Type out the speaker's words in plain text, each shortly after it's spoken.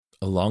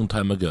A long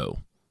time ago,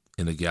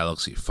 in a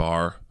galaxy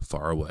far,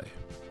 far away.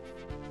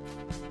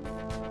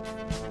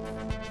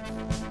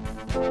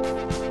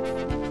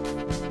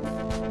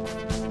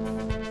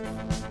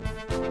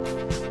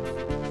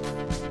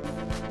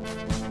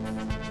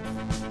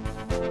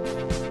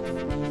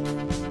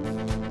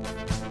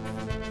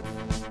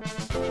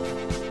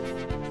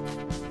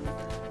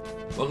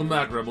 Welcome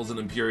back, Rebels and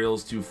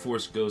Imperials, to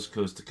Force Ghost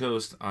Coast to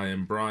Coast. I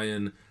am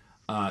Brian.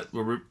 I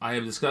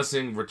am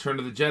discussing Return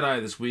of the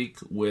Jedi this week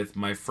with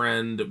my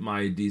friend,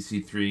 my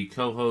DC3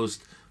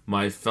 co-host,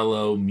 my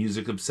fellow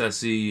music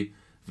obsessee,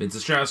 Vince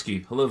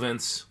Ostrowski. Hello,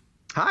 Vince.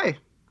 Hi.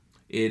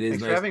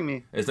 Thanks for having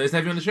me. It's nice to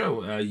have you on the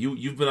show.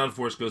 You've been on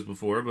Force Ghost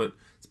before, but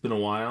it's been a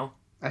while.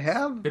 I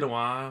have? Been a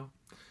while.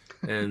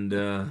 And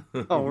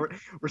oh,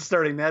 we're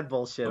starting that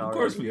bullshit already. Of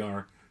course we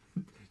are.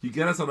 You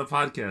get us on the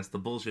podcast, the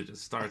bullshit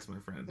just starts, my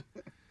friend.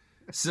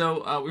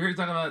 So, we're here to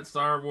talk about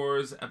Star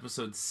Wars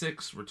Episode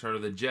 6, Return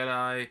of the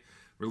Jedi,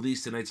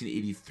 released in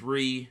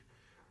 1983.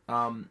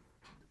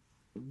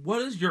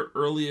 What is your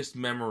earliest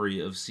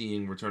memory of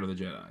seeing Return of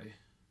the Jedi?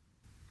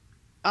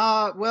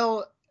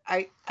 Well,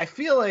 I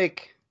feel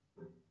like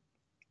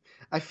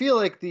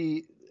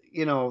the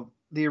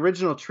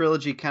original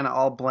trilogy kind of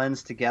all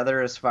blends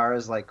together as far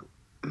as like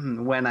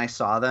when I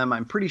saw them.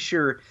 I'm pretty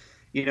sure,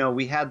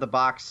 we had the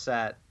box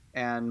set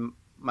and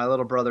my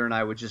little brother and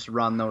I would just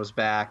run those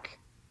back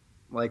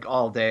like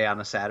all day on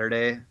a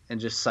Saturday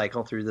and just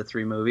cycle through the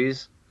three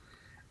movies.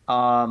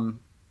 My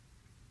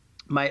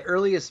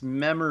earliest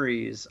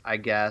memories, I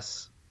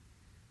guess,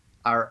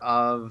 are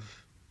of,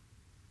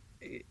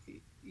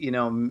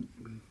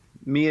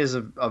 me as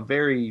a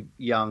very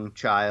young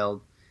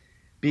child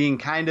being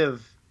kind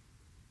of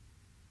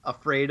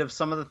afraid of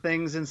some of the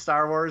things in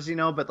Star Wars,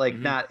 but like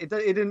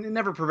it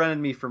never prevented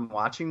me from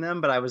watching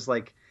them, but I was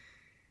like,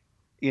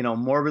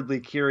 morbidly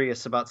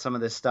curious about some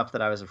of this stuff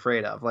that I was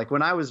afraid of. Like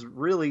when I was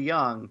really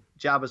young,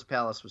 Jabba's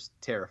palace was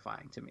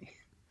terrifying to me.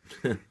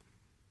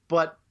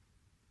 But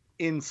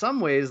in some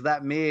ways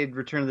that made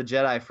Return of the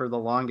Jedi for the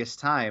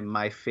longest time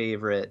my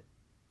favorite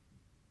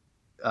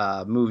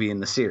movie in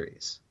the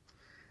series.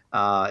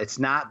 It's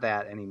not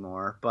that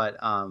anymore, but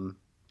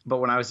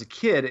when I was a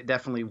kid, it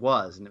definitely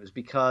was. And it was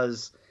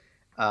because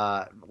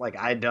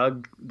I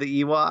dug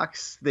the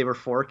Ewoks. They were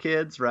for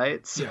kids,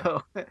 right?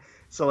 So yeah.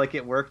 So like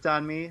it worked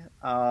on me.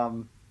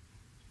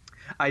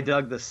 I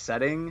dug the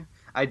setting.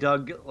 I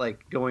dug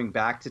like going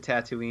back to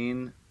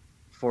Tatooine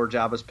for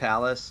Jabba's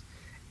palace,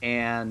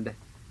 and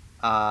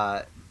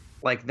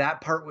like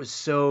that part was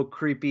so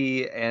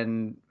creepy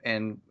and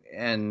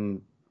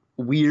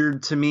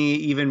weird to me,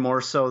 even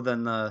more so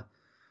than the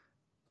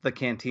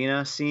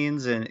cantina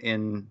scenes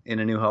in A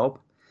New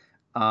Hope.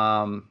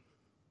 And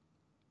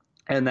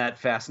that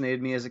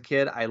fascinated me as a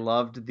kid. I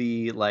loved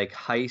the like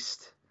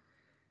heist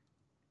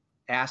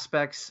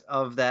aspects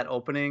of that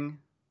opening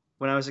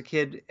when I was a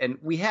kid, and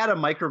we had a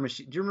Micro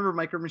Machine. Do you remember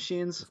Micro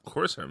Machines? Of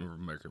course I remember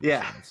Micro Machines.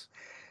 Yeah.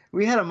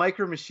 We had a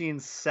Micro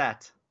Machines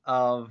set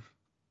of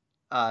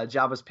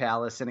Jabba's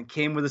palace, and it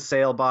came with a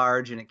sail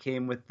barge, and it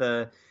came with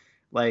the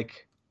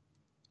like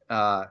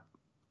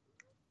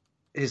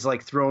his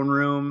like throne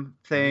room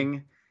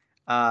thing.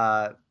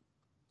 And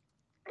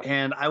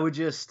I would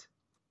just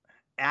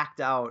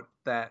act out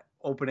that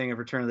opening of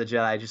Return of the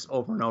Jedi just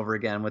over and over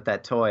again with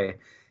that toy,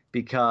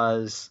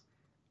 because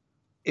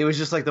it was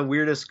just like the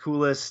weirdest,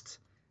 coolest,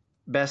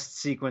 best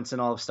sequence in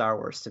all of Star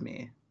Wars to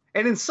me.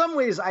 And in some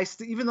ways,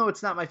 even though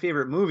it's not my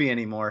favorite movie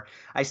anymore,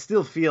 I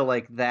still feel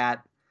like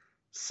that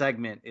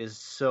segment is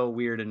so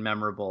weird and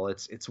memorable.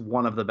 It's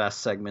one of the best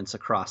segments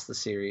across the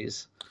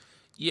series.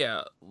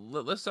 Yeah,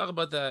 let's talk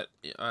about that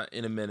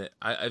in a minute.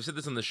 I've said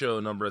this on the show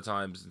a number of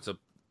times, and so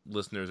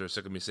listeners are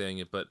sick of me saying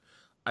it, but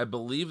I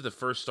believe the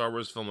first Star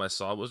Wars film I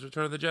saw was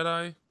Return of the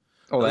Jedi.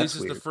 Oh, At that's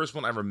least weird. It's the first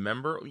one I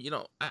remember.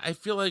 I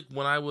feel like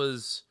when I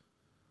was...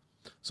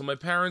 So my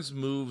parents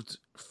moved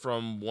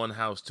from one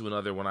house to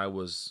another when I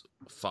was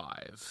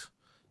 5.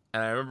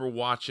 And I remember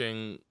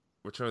watching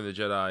Return of the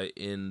Jedi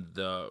in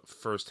the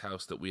first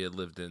house that we had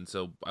lived in.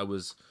 So I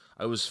was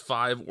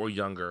 5 or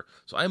younger.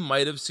 So I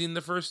might have seen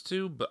the first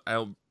two, but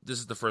this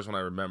is the first one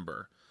I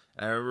remember.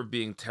 And I remember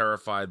being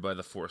terrified by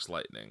the Force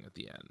lightning at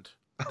the end.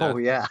 Oh,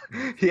 yeah.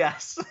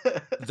 Yes.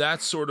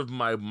 That's sort of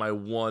my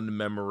one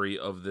memory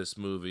of this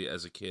movie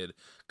as a kid.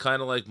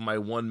 Kind of like my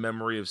one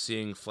memory of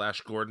seeing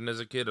Flash Gordon as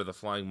a kid, or the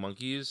Flying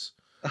Monkeys.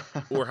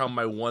 Or how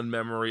my one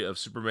memory of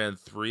Superman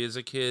 3 as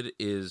a kid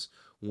is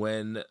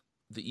when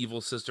the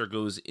evil sister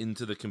goes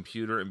into the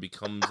computer and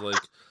becomes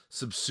like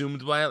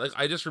subsumed by it. Like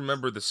I just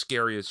remember the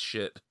scariest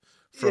shit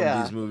from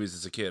these movies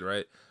as a kid,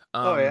 right?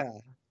 Oh, yeah.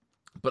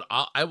 But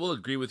I will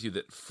agree with you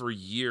that for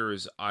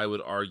years I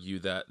would argue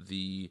that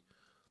the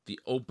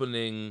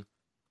opening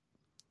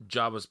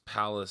Jabba's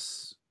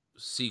palace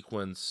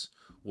sequence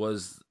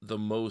was the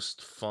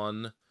most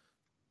fun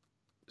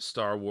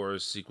Star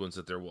Wars sequence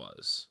that there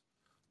was.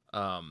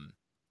 And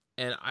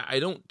I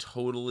don't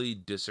totally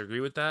disagree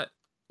with that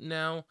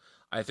now.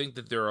 I think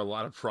that there are a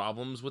lot of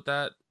problems with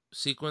that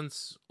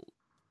sequence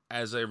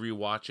as I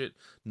rewatch it,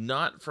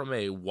 not from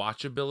a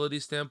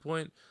watchability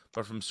standpoint,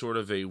 but from sort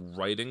of a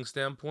writing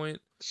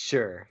standpoint.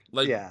 Sure.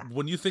 Like, Yeah.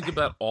 when you think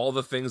about all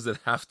the things that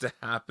have to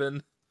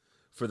happen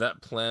for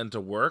that plan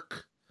to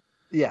work,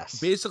 Yes.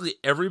 basically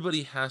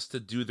everybody has to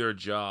do their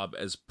job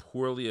as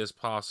poorly as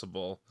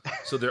possible,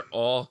 so they're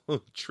all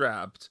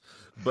trapped.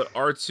 But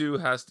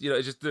R2 has to,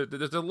 it's just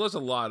there's a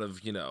lot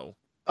of,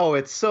 Oh,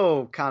 it's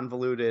so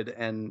convoluted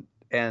and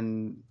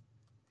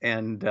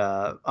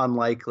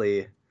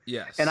unlikely.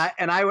 Yes. And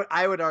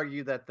I would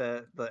argue that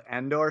the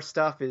Endor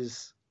stuff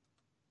is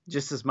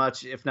just as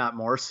much, if not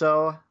more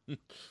so.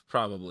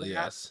 Probably,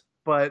 yes.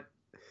 But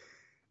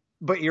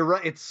you're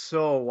right. It's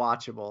so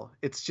watchable.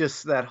 It's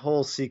just that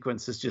whole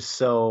sequence is just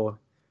so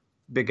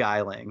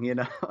beguiling,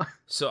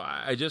 So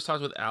I just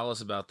talked with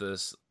Alice about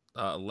this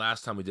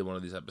last time we did one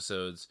of these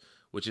episodes,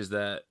 which is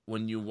that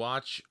when you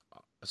watch,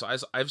 so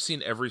I've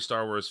seen every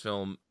Star Wars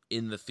film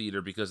in the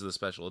theater because of the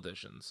special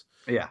editions.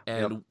 Yeah.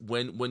 And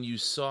when you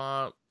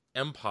saw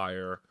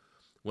Empire,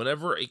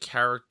 whenever a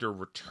character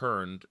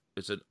returned,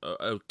 it's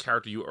a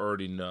character you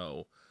already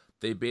know,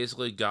 they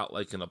basically got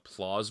like an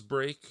applause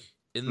break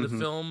in the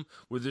film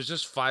where there's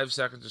just 5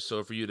 seconds or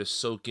so for you to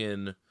soak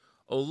in,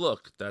 oh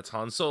look, that's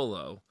Han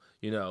Solo.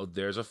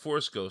 There's a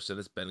Force ghost and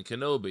it's Ben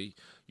Kenobi.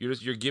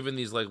 You're given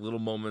these like little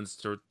moments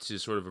to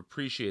sort of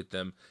appreciate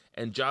them,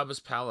 and Jabba's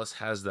palace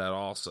has that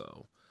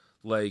also.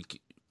 Like,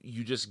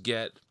 you just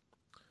get,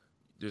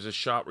 there's a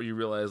shot where you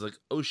realize like,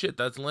 oh shit,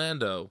 that's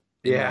Lando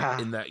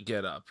in that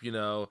getup,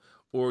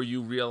 or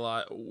you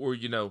realize, or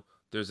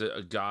there's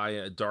a guy,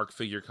 a dark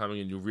figure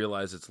coming, and you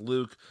realize it's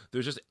Luke.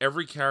 There's just,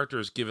 every character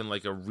is given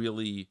like a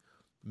really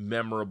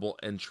memorable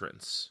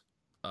entrance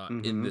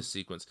in this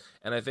sequence,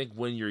 and I think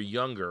when you're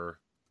younger,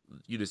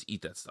 you just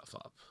eat that stuff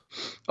up.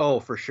 Oh,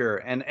 for sure.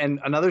 And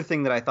another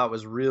thing that I thought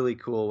was really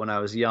cool when I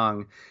was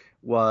young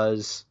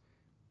was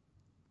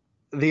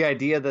the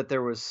idea that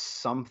there was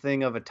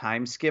something of a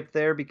time skip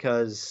there,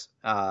 because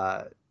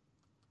Han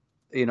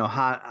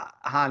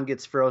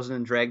gets frozen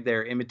and dragged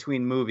there in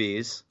between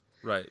movies.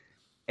 Right.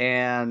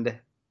 And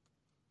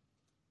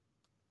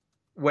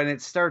when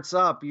it starts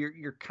up,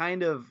 you're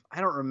kind of,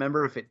 I don't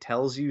remember if it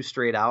tells you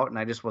straight out and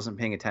I just wasn't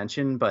paying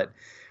attention, but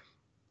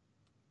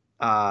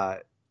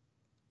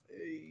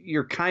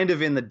you're kind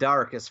of in the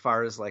dark as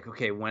far as like,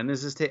 okay, when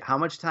does this take? How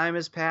much time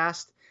has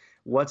passed?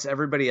 What's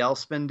everybody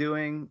else been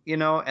doing?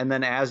 And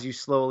then as you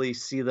slowly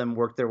see them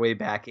work their way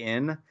back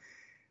in,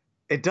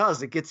 it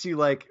gets you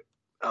like,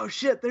 oh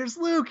shit, there's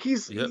Luke.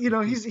 He's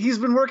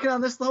been working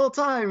on this the whole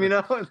time,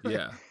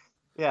 Yeah.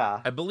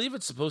 Yeah. I believe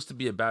it's supposed to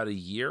be about a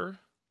year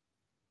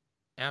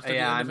after the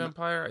end of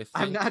Empire, I think.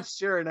 I'm not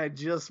sure, and I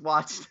just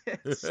watched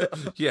it. So.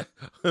 Yeah.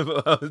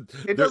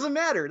 It doesn't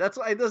matter. That's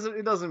why it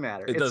doesn't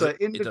matter. It's an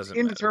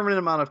indeterminate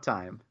amount of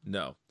time.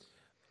 No.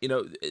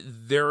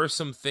 There are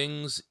some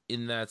things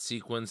in that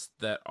sequence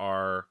that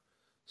are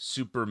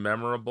super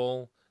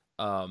memorable.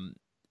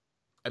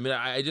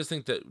 I just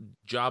think that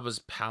Jabba's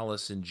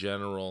palace in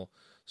general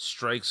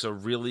strikes a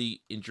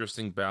really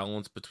interesting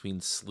balance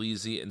between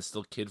sleazy and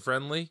still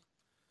kid-friendly.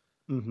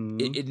 Mm-hmm.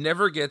 It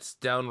never gets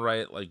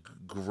downright like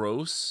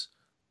gross,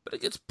 but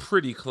it gets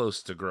pretty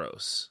close to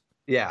gross.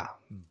 Yeah.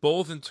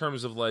 Both in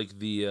terms of like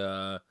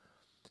the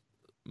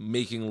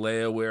making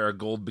Leia wear a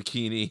gold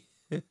bikini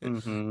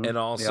and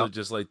also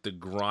just like the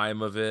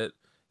grime of it.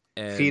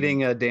 And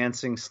feeding a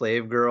dancing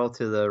slave girl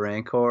to the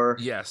Rancor.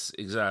 Yes,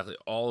 exactly.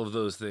 All of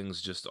those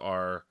things just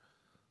are,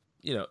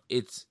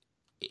 it's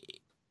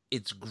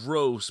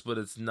gross, but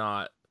it's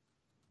not.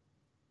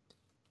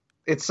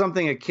 It's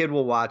something a kid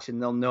will watch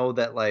and they'll know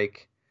that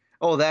like,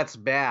 oh, that's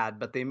bad,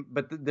 but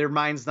their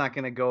mind's not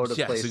going to go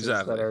to places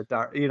that are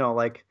dark,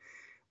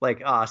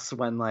 like us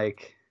when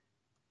like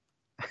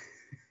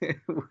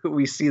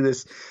we see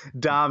this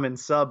Dom and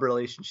Sub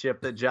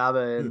relationship that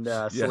Jabba and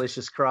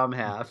Salacious Crumb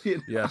have.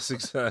 Yes,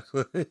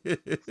 exactly.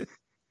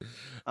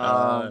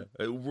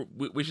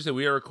 We should say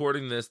we are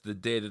recording this the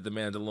day that The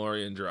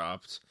Mandalorian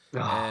dropped,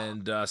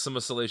 and some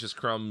of Salacious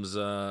Crumb's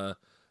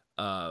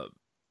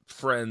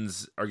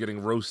friends are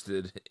getting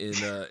roasted in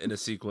a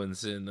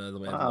sequence in The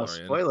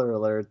Mandalorian. Spoiler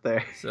alert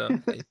there.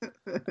 So,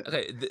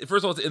 okay,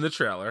 first of all, it's in the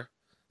trailer.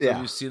 So if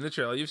you've seen the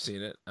trailer, you've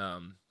seen it.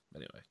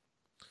 Anyway.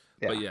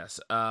 Yeah. But yes,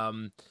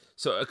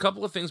 so a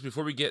couple of things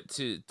before we get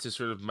to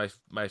sort of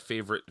my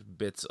favorite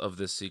bits of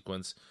this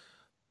sequence.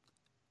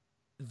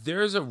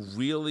 There's a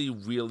really,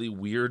 really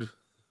weird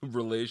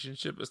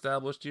relationship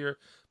established here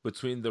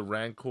between the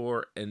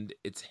Rancor and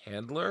its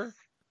handler.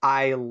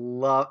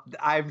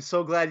 I'm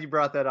so glad you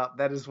brought that up.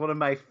 That is one of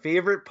my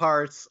favorite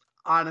parts,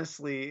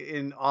 honestly,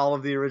 in all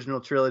of the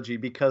original trilogy,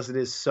 because it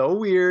is so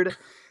weird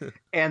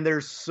and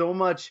there's so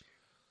much.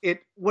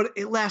 It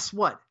lasts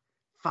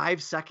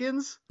 5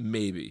 seconds?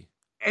 Maybe.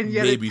 And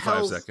yet maybe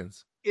 5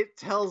 seconds. It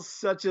tells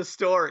such a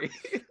story.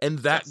 And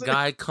that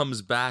guy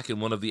comes back in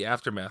one of the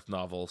Aftermath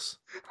novels.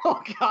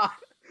 Oh God.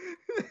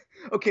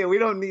 Okay, we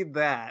don't need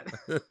that.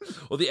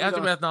 Well, the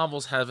Aftermath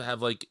novels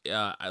have like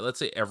let's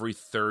say every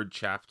third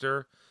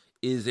chapter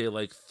is a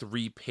like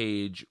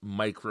 3-page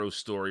micro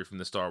story from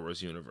the Star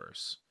Wars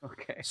universe.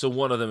 Okay. So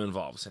one of them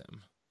involves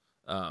him.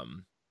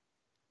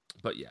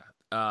 But yeah.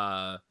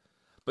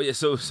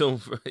 So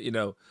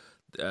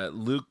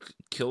Luke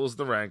kills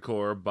the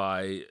Rancor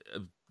by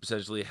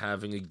essentially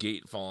having a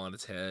gate fall on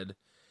its head,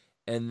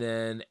 and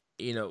then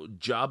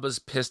Jabba's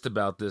pissed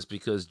about this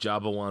because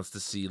Jabba wants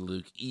to see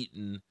Luke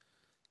eaten,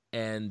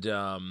 and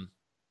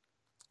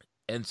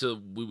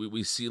so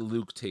we see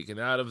Luke taken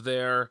out of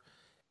there,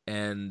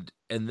 and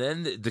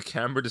then the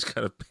camera just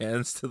kind of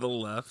pans to the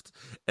left,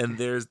 and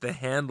there's the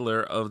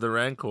handler of the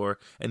Rancor,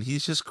 and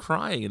he's just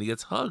crying, and he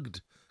gets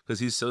hugged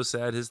because he's so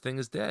sad his thing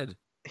is dead.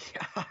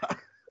 Yeah.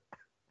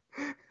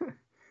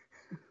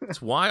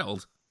 It's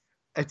wild.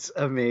 It's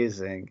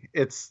amazing.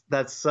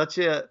 That's such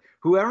a,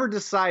 whoever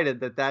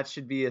decided that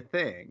should be a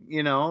thing,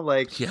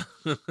 like, yeah.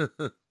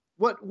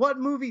 what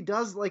movie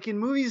does, like, in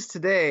movies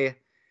today,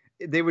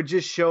 they would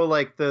just show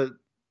like the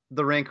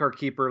Rancor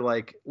keeper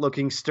like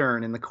looking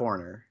stern in the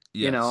corner,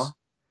 yes.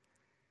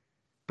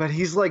 But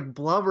he's like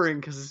blubbering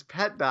because his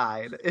pet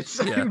died. It's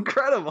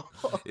incredible.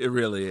 It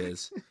really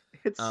is.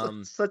 It's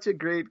such a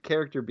great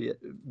character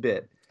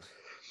bit.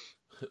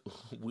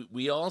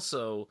 We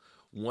also,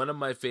 one of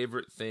my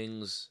favorite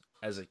things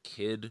as a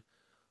kid,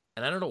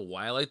 and I don't know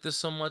why I like this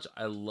so much,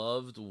 I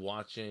loved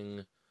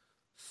watching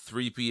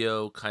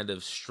 3PO kind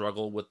of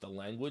struggle with the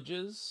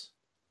languages.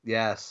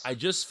 Yes. I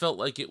just felt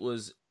like it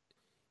was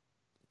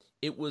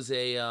a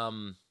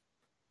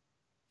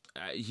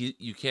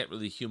you can't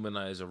really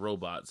humanize a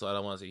robot, so I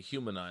don't want to say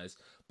humanize,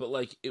 but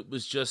like it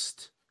was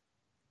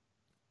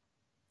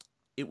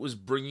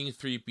bringing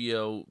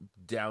 3PO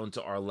down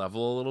to our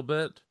level a little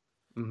bit.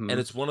 Mm-hmm. And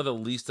it's one of the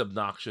least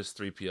obnoxious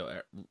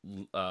 3PO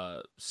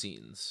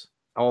scenes.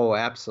 Oh,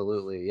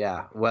 absolutely.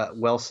 Yeah.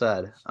 Well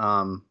said.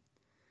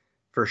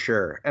 For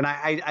sure. And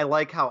I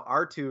like how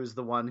R2 is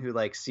the one who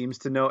like seems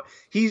to know.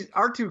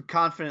 R2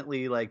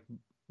 confidently like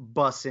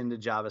busts into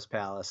Jabba's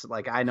palace.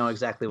 Like, I know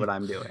exactly what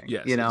I'm doing.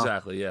 Yes,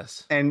 exactly.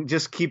 Yes. And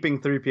just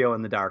keeping 3PO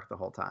in the dark the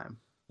whole time.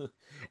 Which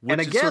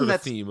is sort of the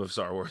theme of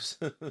Star Wars.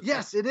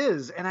 Yes, it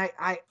is. And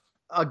I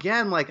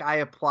again, like, I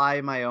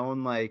apply my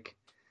own like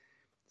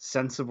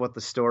sense of what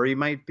the story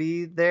might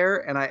be there,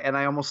 and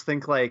I almost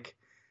think like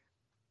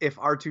if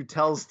R2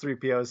 tells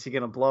 3PO, is he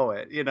gonna blow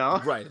it,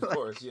 Right, of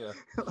course, yeah.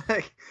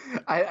 Like,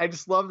 I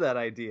just love that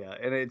idea,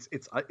 and it's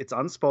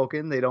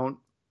unspoken. They don't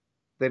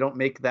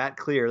make that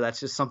clear.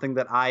 That's just something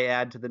that I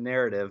add to the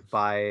narrative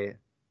by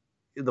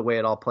the way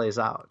it all plays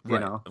out,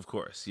 right, of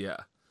course, yeah.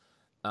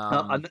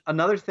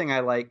 Another thing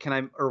I like,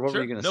 were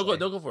you gonna say? No,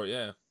 go for it.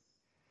 Yeah.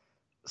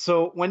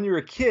 So when you're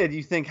a kid,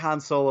 you think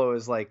Han Solo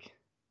is like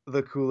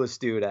the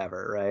coolest dude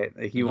ever, right?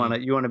 Like, you want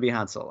to be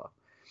Han Solo.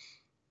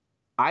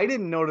 I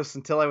didn't notice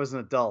until I was an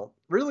adult,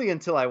 really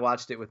until I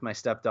watched it with my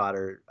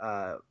stepdaughter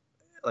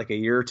like a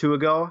year or two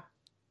ago,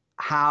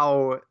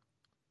 how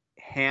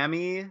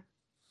hammy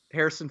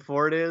Harrison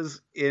Ford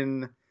is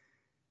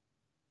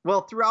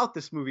throughout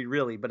this movie,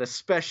 really, but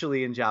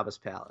especially in Jabba's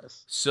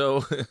palace.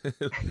 So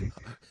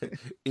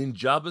in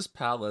Jabba's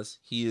palace,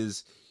 he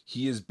is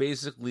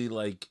basically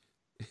like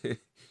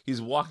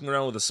he's walking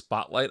around with a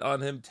spotlight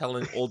on him,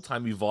 telling old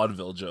timey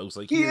vaudeville jokes.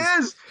 Like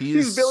he's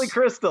Billy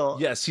Crystal.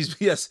 Yes,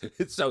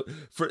 So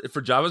for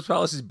Jabba's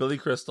palace, he's Billy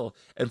Crystal,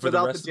 and for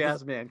without the rest the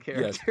jazz man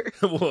character.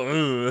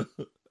 Yes.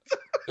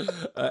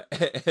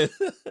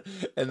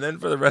 And then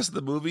for the rest of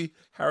the movie,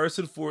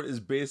 Harrison Ford is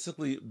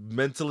basically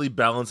mentally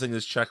balancing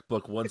his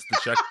checkbook once the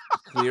check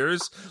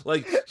clears.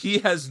 Like, he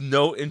has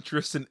no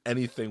interest in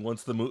anything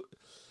once the movie.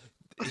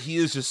 He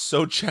is just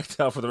so checked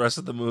out for the rest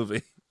of the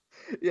movie.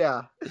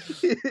 Yeah.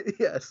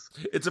 Yes.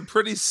 It's a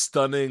pretty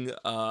stunning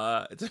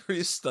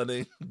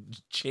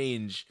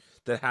change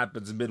that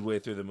happens midway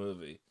through the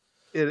movie.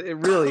 It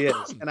really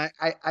is. And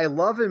I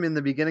love him in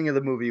the beginning of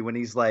the movie when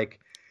he's like,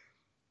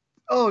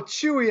 "Oh,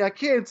 Chewie, I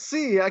can't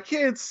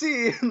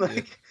see. And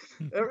like,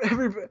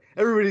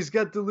 everybody's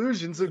got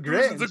delusions of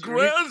grandeur.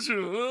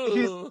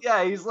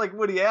 He's like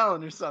Woody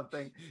Allen or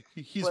something.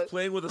 He's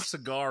playing with a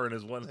cigar in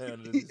his one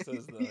hand as he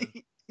says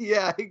that.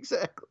 Yeah,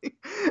 exactly.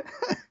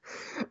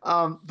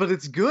 But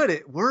it's good.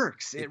 It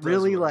works. It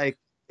really work.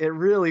 It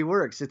really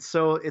works. It's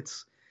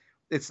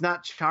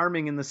not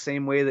charming in the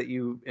same way that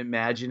you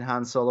imagine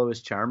Han Solo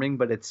is charming,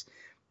 but it's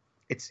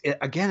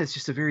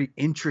just a very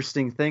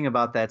interesting thing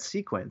about that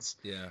sequence.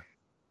 Yeah.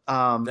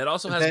 That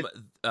also has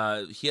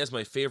he has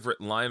my favorite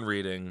line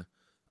reading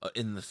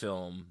in the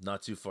film.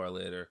 Not too far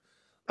later.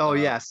 Oh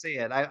yeah, say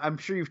it. I'm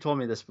sure you've told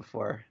me this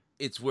before.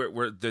 It's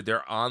where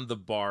they're on the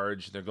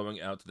barge. They're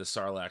going out to the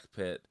Sarlacc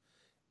pit,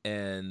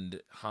 and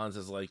Hans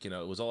is like, it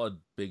was all a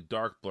big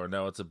dark blur.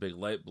 Now it's a big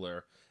light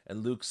blur.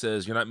 And Luke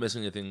says, "You're not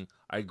missing anything.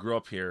 I grew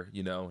up here,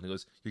 And he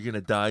goes, "You're gonna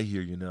die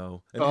here, And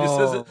he just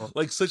says it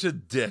like such a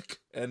dick.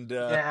 And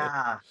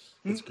yeah,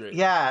 it's great.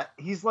 Yeah,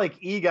 he's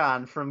like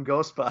Egon from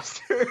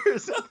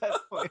Ghostbusters at that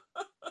point.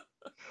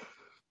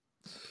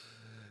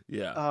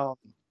 Yeah.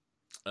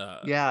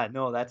 Yeah,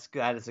 no,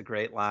 that is a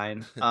great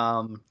line.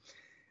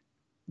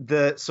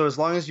 So as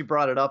long as you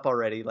brought it up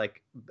already,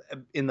 like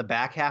in the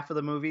back half of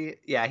the movie,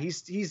 yeah,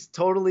 he's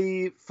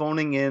totally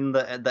phoning in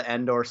the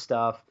Endor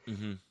stuff,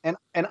 Mm-hmm.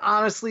 and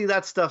honestly,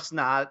 that stuff's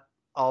not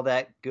all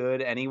that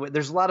good anyway.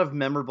 There's a lot of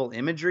memorable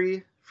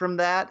imagery from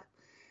that,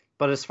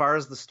 but as far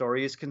as the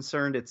story is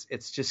concerned,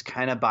 it's just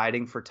kind of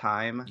biding for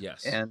time.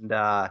 Yes. And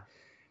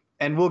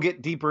we'll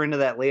get deeper into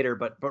that later.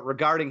 But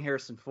regarding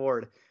Harrison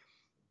Ford,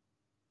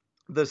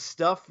 the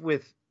stuff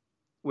with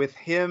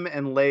him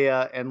and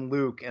Leia and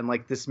Luke and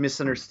like this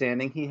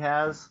misunderstanding he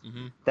has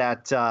Mm-hmm.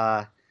 that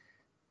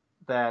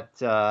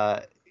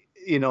that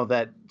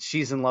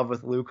she's in love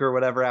with Luke or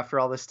whatever after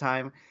all this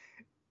time,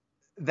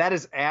 that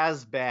is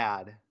as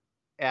bad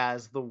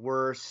as the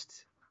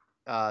worst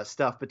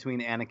stuff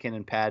between Anakin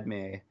and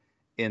Padme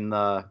in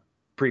the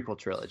prequel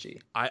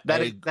trilogy.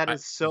 That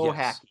is so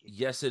hacky.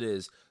 Yes, it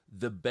is.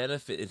 The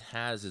benefit it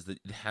has is that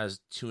it has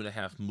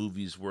 2.5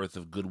 movies worth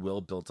of goodwill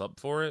built up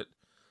for it.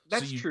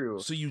 That's true.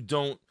 So you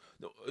don't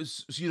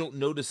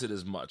notice it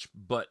as much,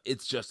 but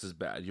it's just as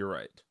bad. You're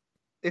right.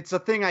 It's a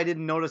thing I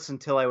didn't notice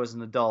until I was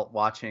an adult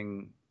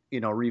watching,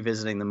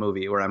 revisiting the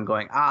movie, where I'm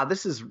going,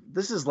 this is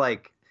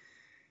like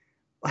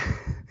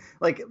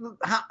like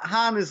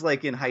Han is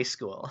like in high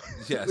school.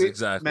 Yes,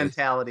 exactly.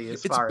 Mentality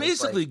it's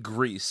basically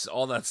Grease,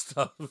 all that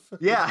stuff.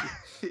 Yeah,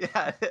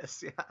 it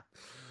is. Yeah.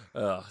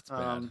 Oh, it's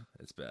bad.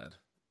 It's bad.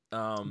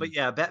 But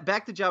yeah,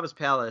 back to Jabba's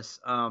palace.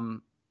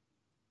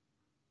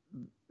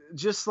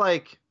 Just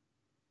like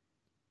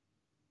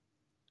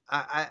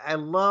I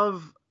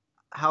love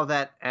how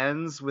that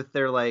ends with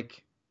their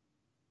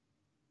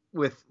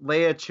with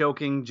Leia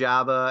choking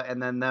Jabba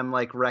and then them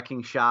like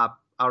wrecking shop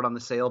out on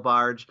the sail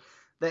barge.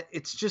 That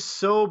it's just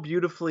so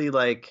beautifully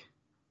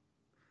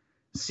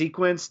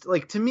sequenced.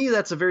 Like, to me,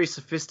 that's a very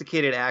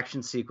sophisticated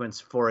action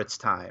sequence for its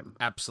time.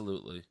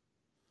 Absolutely.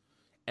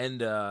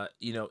 And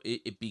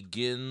it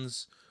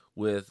begins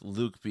with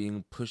Luke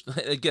being pushed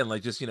again,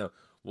 like just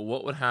well,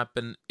 what would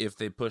happen if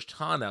they pushed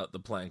Han out the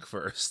plank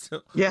first?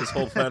 Yeah. This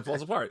whole plan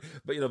falls apart.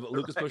 But but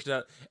Luke is pushed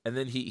out, and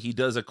then he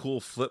does a cool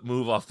flip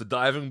move off the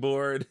diving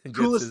board.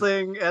 Coolest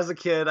thing as a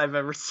kid I've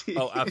ever seen.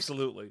 Oh,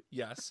 absolutely.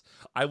 Yes.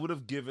 I would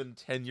have given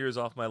 10 years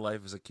off my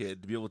life as a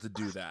kid to be able to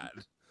do that.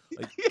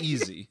 Like,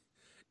 easy.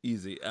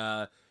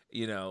 R2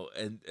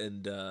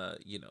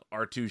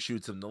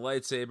 shoots him the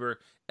lightsaber,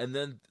 and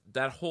then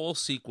that whole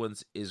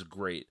sequence is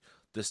great.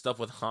 The stuff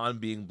with Han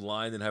being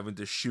blind and having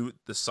to shoot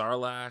the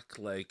Sarlacc,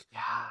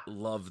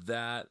 love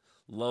that.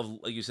 Love,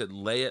 like you said,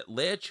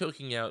 Leia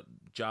choking out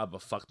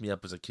Jabba fucked me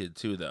up as a kid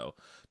too, though,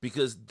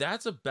 because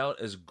that's about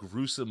as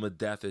gruesome a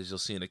death as you'll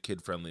see in a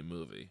kid-friendly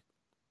movie.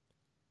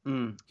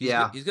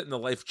 He's getting the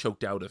life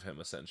choked out of him,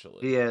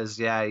 essentially. He is,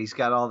 yeah. He's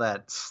got all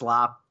that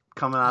slop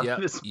coming out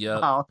of his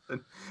mouth.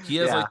 He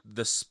has like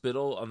the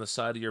spittle on the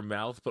side of your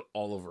mouth, but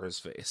all over his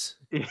face.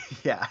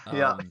 Yeah.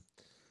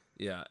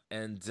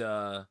 And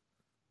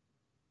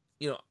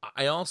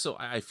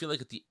I feel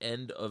like at the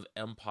end of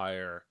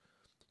Empire,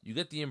 you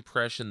get the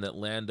impression that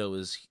Lando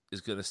is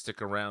going to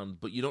stick around,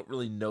 but you don't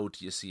really know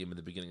till you see him in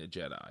the beginning of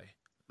Jedi.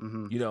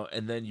 Mm-hmm.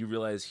 And then you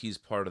realize he's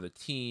part of the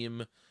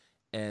team,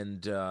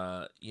 and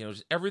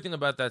just everything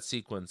about that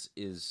sequence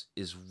is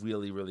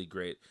really, really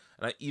great.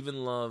 And I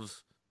even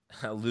love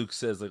how Luke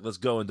says, like, let's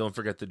go and don't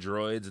forget the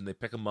droids, and they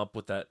pick him up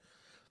with that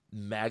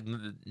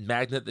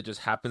magnet that just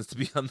happens to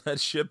be on that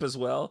ship as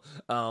well.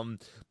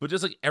 But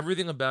just like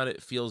everything about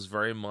it feels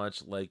very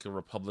much like a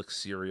Republic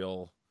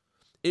serial.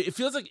 It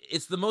feels like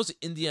it's the most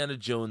Indiana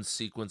Jones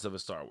sequence of a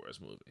Star Wars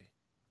movie.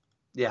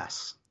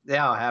 Yes.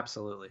 Yeah,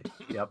 absolutely.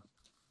 Yep.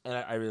 And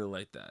I really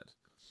like that.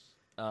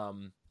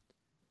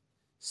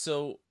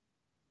 So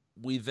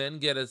we then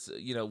get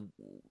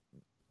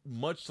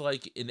much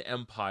like in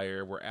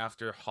Empire, where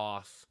after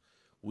Hoth,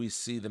 we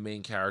see the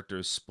main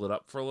characters split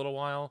up for a little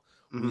while.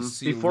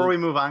 Mm-hmm. Before we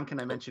move on, can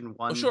I mention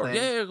one sure. thing?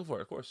 Yeah, go for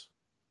it, of course.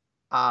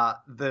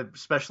 The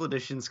special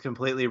editions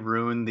completely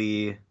ruin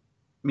the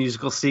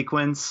musical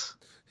sequence.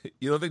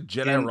 You don't think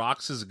Jedi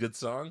Rocks is a good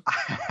song?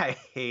 I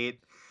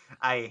hate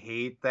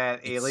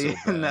that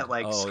alien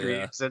that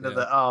screams into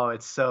the. Oh,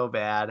 it's so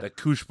bad. That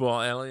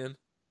kooshball alien.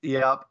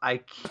 Yep, I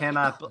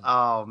cannot.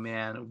 Oh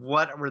man,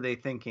 what were they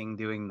thinking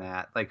doing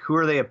that? Like, who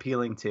are they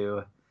appealing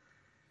to?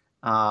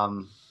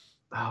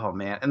 Oh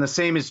man, and the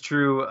same is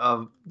true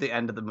of the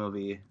end of the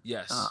movie.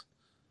 Yes,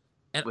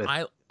 and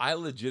I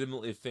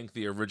legitimately think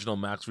the original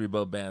Max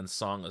Rebo Band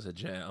song is a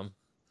jam.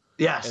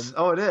 Yes,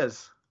 it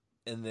is.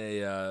 And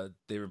they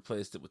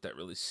replaced it with that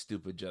really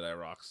stupid Jedi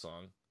Rock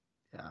song.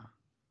 Yeah.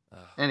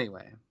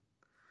 Anyway,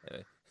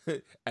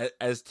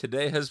 as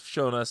today has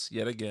shown us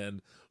yet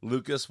again,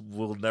 Lucas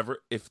will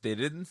never. If he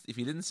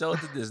didn't sell it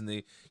to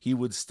Disney, he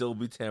would still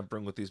be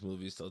tampering with these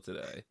movies till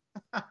today.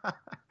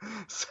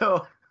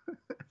 So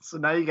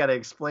now you got to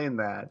explain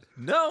that.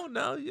 No.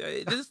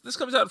 This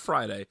comes out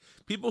Friday.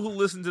 People who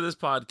listen to this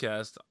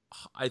podcast,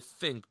 I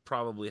think,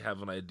 probably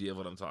have an idea of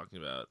what I'm talking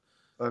about.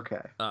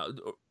 Okay.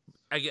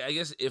 I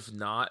guess if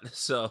not,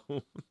 so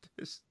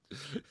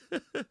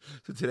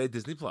today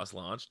Disney Plus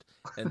launched,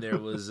 and there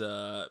was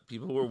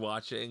people who were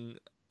watching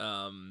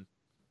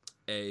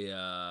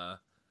a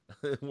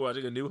We're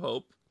watching A New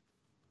Hope,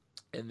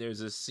 and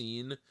there's a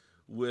scene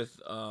with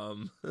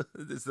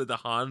this is the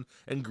Han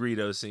and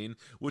Greedo scene,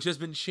 which has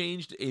been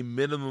changed a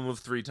minimum of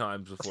 3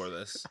 times before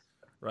this,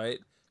 right?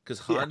 Because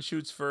Han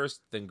shoots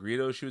first, then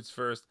Greedo shoots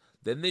first,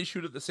 then they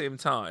shoot at the same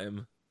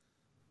time.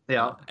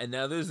 Yeah. And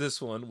now there's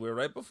this one where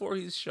right before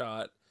he's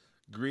shot,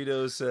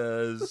 Greedo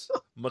says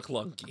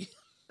McClunky.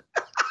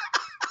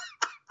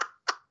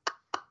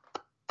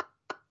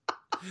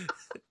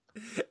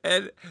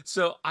 And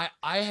so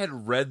I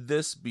had read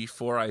this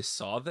before I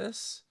saw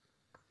this.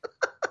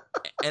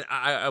 And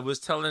I was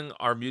telling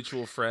our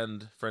mutual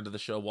friend of the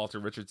show, Walter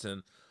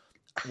Richardson,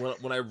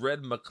 when I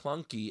read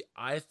McClunky,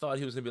 I thought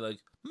he was gonna be like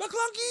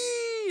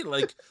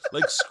McClunky,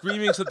 like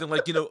screaming something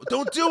like, you know,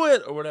 don't do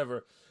it or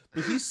whatever.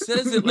 But he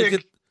says it like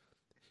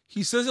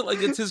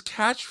it's his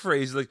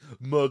catchphrase, like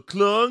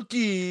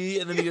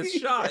McClunky, and then he gets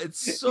shot.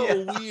 It's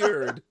so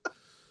weird.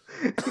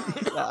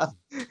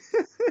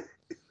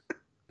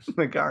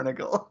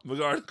 McGarnagle.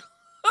 McGarnagle.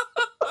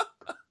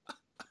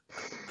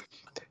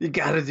 You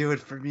gotta do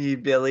it for me,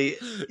 Billy.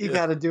 You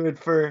gotta do it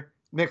for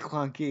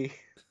McClunky.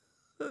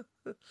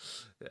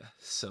 Yeah,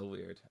 so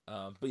weird.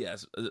 But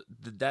yes, the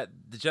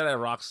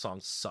Jedi Rock song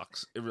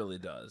sucks. It really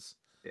does.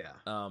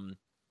 Yeah.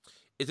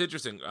 It's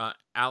interesting.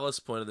 Alice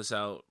pointed this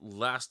out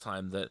last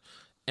time that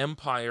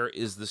Empire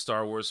is the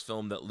Star Wars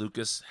film that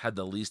Lucas had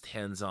the least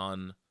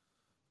hands-on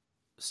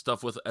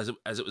stuff with as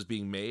it was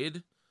being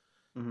made.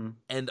 Mm-hmm.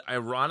 And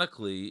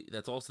ironically,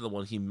 that's also the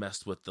one he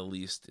messed with the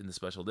least in the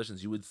special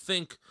editions. You would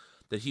think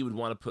that he would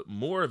want to put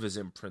more of his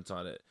imprint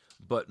on it,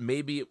 but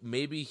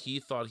maybe he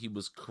thought he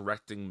was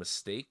correcting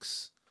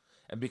mistakes,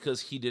 and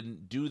because he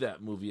didn't do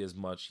that movie as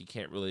much, he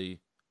can't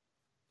really.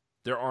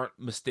 There aren't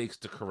mistakes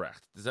to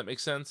correct. Does that make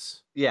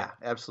sense? Yeah,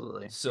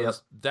 absolutely. So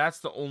that's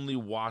the only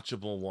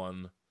watchable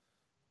one,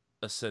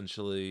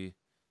 essentially,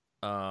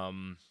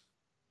 of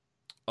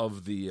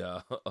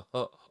the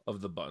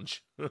of the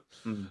bunch,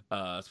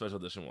 special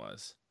edition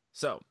wise.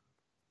 So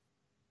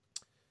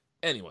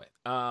anyway,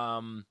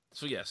 so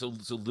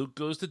Luke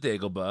goes to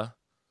Dagobah,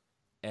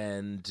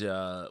 and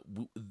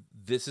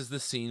this is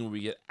the scene where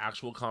we get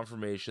actual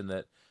confirmation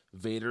that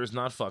Vader is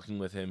not fucking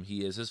with him.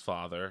 He is his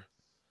father.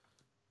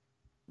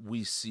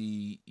 We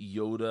see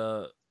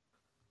Yoda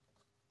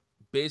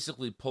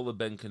basically pull a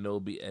Ben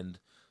Kenobi and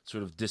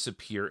sort of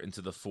disappear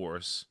into the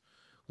Force,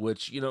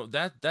 which, you know,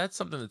 that's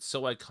something that's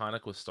so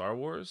iconic with Star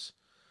Wars.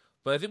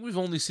 But I think we've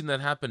only seen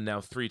that happen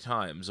now 3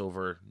 times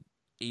over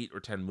 8 or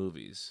 10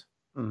 movies.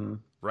 Mm-hmm.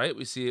 Right?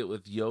 We see it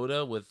with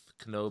Yoda, with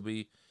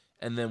Kenobi,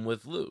 and then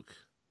with Luke.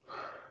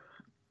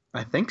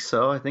 I think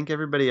so. I think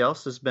everybody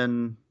else has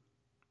been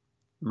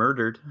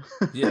murdered.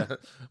 Yeah.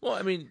 Well,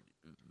 I mean,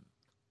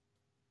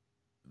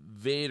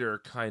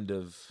 Vader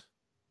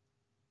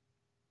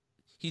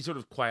he sort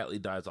of quietly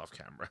dies off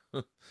camera.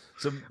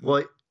 So,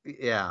 well,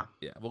 yeah.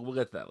 Yeah, we'll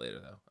get to that later,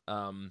 though.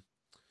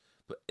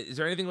 But is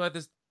there anything about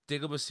this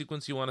Dagobah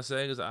sequence you want to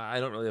say? Because I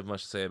don't really have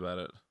much to say about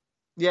it.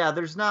 Yeah,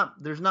 there's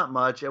not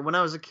much. When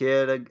I was a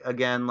kid,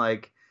 again,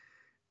 like,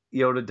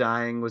 Yoda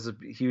dying was a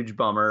huge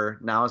bummer.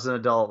 Now as an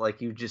adult,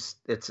 like,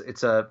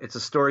 it's a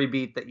story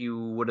beat that you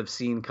would have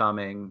seen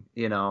coming,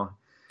 you know.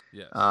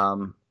 Yes.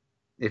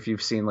 If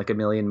you've seen like a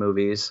million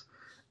movies.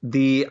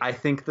 I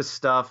think the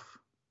stuff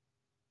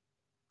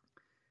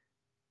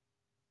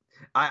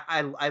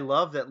I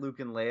love that Luke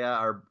and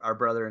Leia are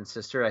brother and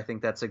sister. I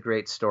think that's a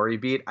great story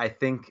beat. I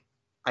think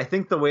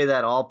the way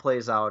that all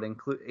plays out,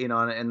 you know,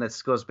 and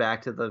this goes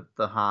back to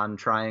the Han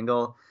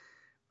triangle.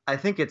 I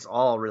think it's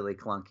all really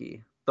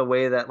clunky. The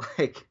way that,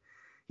 like,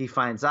 he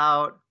finds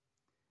out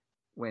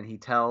when he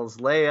tells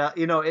Leia,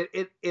 you know,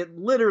 it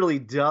literally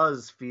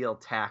does feel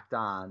tacked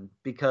on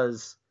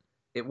because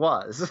it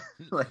was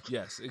like,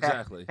 yes,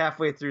 exactly.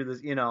 Halfway through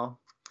this, you know,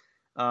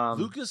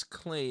 Lucas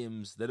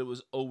claims that it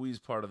was always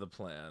part of the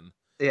plan.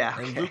 Yeah,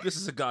 and Lucas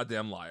is a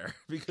goddamn liar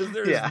because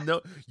there is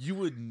you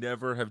would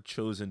never have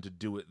chosen to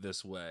do it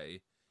this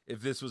way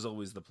if this was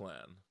always the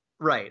plan.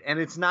 Right, and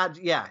it's not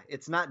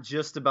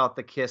just about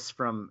the kiss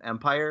from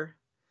Empire.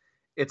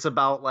 It's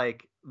about,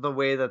 like, the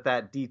way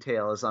that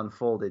detail is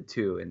unfolded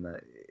too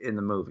in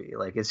the movie.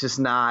 Like, it's just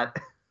not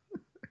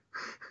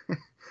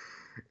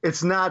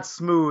it's not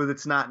smooth,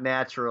 it's not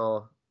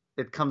natural.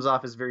 It comes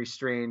off as very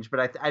strange,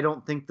 but I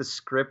don't think the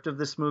script of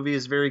this movie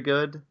is very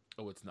good.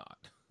 Oh, it's not.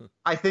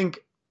 I think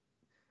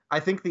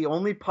the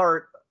only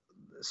part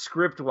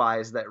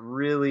script-wise that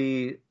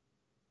really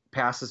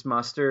passes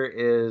muster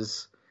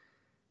is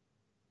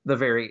the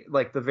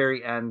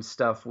very end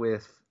stuff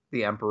with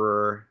the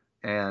Emperor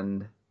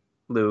and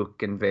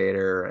Luke and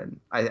Vader, and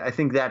I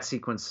think that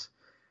sequence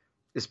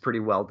is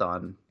pretty well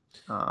done.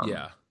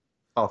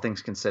 All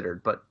things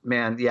considered. But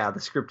man, yeah,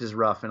 the script is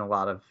rough in a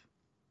lot of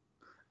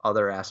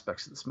other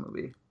aspects of this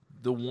movie.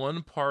 The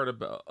one part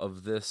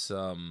of this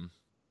of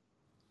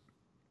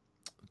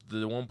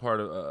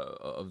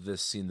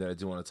this scene that I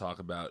do want to talk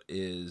about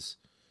is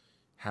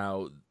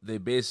how they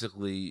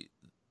basically,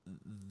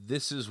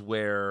 this is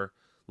where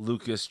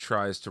Lucas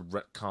tries to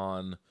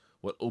retcon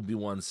what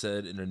Obi-Wan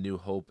said in A New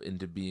Hope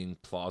into being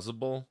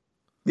plausible.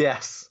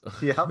 Yes.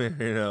 Yep.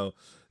 You know,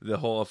 the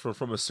whole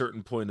from a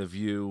certain point of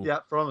view Yeah,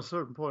 from a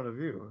certain point of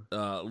view.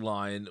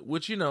 line,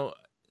 which, you know,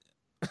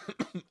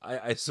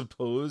 I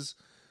suppose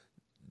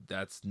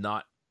that's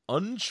not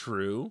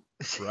untrue,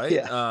 right?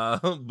 Yeah.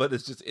 But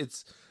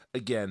it's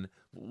again,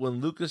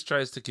 when Lucas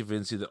tries to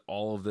convince you that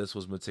all of this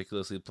was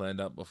meticulously planned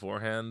out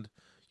beforehand,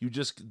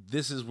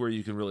 this is where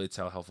you can really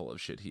tell how full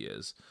of shit he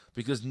is,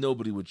 because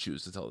nobody would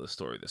choose to tell this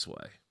story this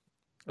way.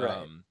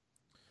 Right.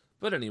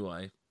 But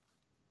anyway,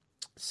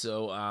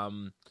 so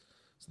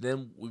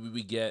then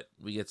we get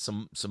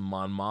some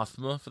Mon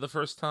Mothma for the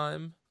first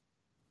time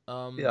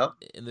Yep.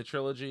 in the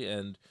trilogy,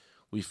 and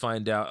we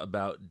find out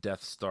about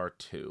Death Star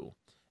 2.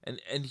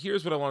 And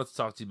here's what I wanted to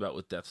talk to you about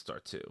with Death Star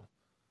 2.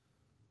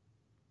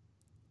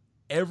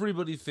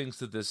 Everybody thinks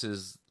that this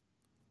is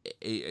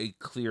a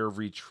clear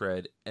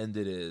retread, and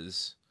it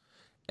is.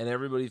 And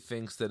everybody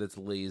thinks that it's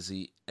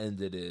lazy,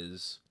 and it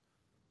is.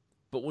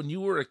 But when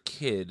you were a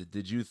kid,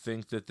 did you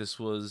think that this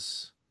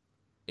was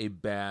a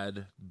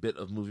bad bit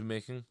of movie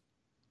making?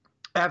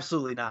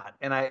 Absolutely not.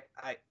 And I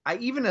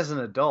even as an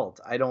adult,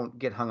 I don't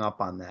get hung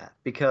up on that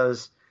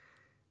because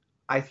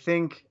I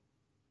think,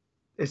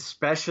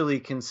 especially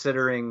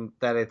considering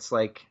that it's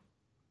like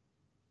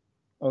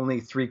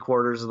only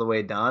three-quarters of the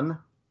way done,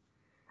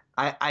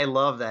 I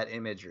love that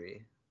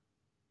imagery.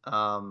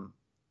 Um,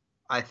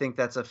 I think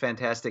that's a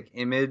fantastic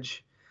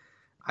image.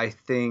 I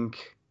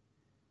think,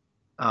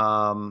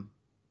 um,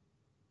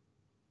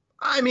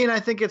 I mean, I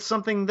think it's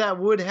something that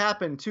would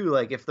happen too.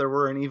 Like if there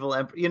were an evil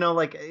emperor,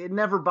 like it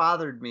never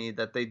bothered me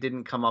that they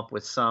didn't come up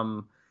with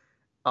some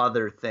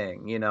other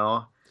thing.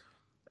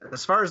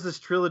 As far as this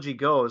trilogy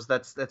goes,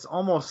 that's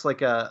almost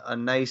like a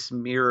nice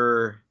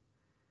mirroring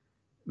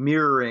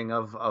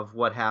of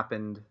what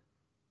happened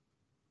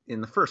in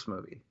the first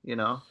movie.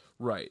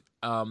 Right.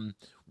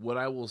 What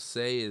I will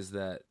say is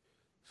that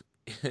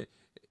a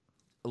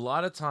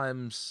lot of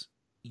times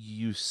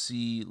you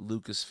see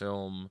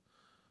Lucasfilm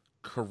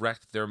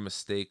correct their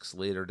mistakes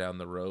later down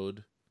the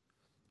road,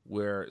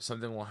 where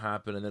something will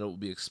happen and then it will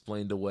be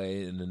explained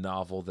away in a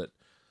novel that,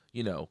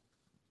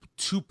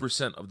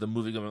 2% of the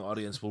movie-going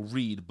audience will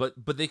read, but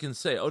they can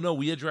say, "Oh no,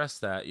 we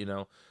addressed that."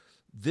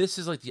 This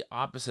is like the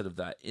opposite of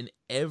that. In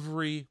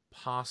every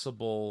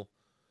possible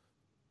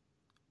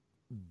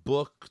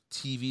book,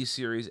 TV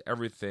series,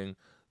 everything,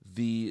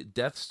 the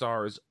Death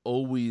Star is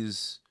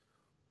always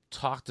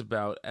talked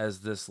about as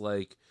this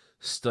like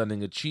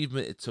stunning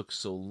achievement. It took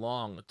so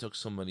long, it took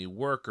so many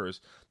workers.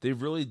 They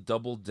really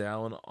doubled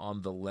down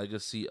on the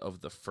legacy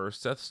of the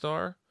first Death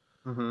Star,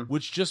 Mm-hmm.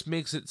 which just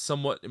makes it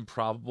somewhat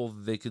improbable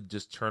that they could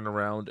just turn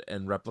around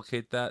and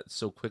replicate that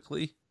so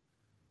quickly.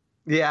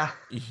 Yeah.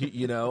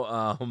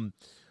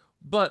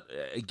 But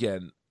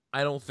again,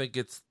 I don't think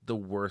it's the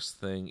worst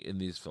thing in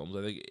these films.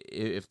 I think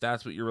if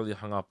that's what you're really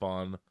hung up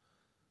on,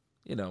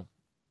 you know,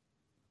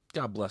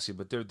 God bless you.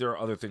 But there are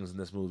other things in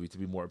this movie to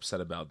be more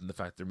upset about than the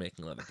fact they're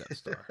making another Death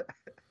Star.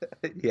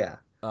 Yeah.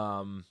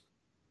 Um.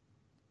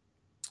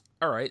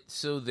 All right.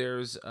 So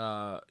there's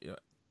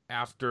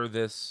after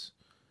this,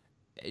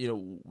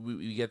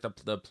 we get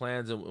the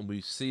plans, and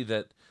we see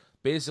that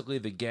basically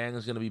the gang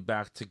is going to be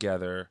back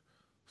together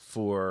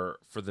for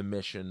the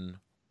mission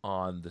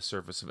on the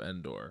surface of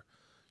Endor.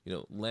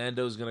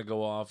 Lando's going to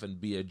go off and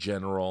be a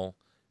general,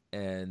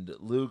 and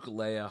Luke,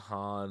 Leia,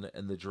 Han,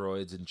 and the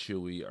droids and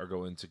Chewie are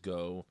going to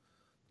go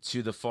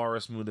to the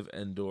forest moon of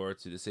Endor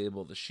to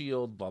disable the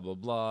shield, blah, blah,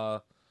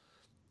 blah.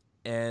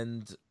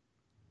 And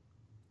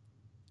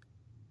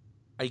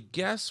I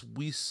guess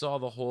we saw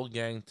the whole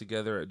gang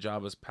together at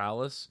Jabba's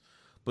palace,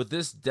 but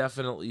this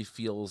definitely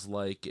feels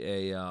like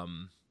a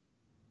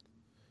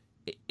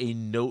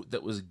note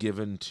that was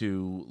given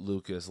to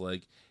Lucas,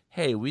 like,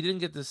 hey, we didn't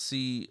get to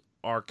see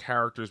our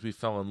characters we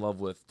fell in love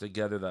with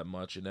together that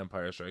much in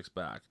Empire Strikes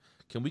Back.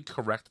 Can we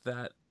correct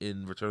that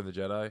in Return of the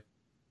Jedi?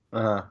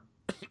 Uh-huh.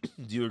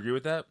 Do you agree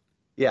with that?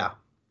 Yeah.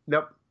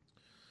 Nope.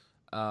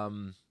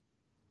 Um,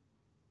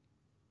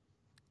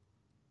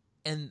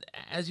 and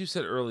as you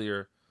said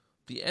earlier,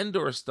 the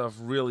Endor stuff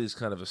really is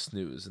kind of a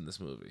snooze in this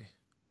movie.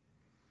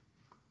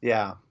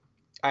 Yeah.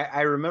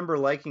 I remember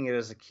liking it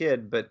as a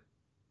kid, but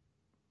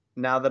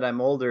now that I'm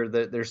older,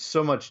 there's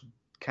so much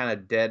kind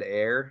of dead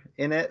air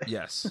in it.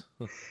 Yes.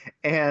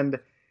 And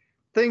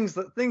things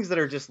that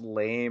are just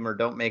lame or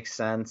don't make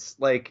sense.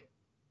 Like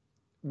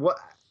what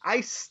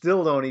I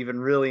still don't even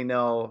really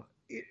know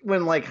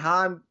when like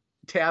Han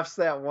taps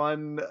that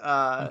one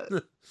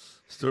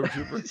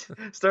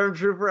Stormtrooper?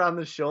 stormtrooper on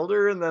the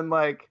shoulder and then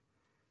like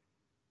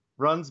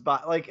runs by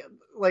like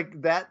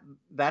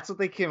that's what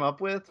they came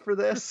up with for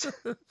this.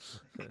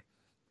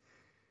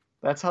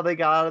 That's how they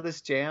got out of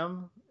this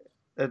jam.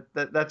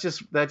 That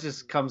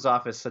just comes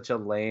off as such a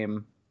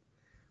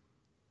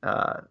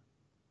uh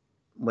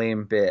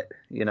lame bit.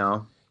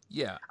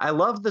 Yeah. I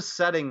love the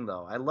setting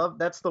though.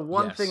 That's the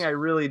one Yes. thing I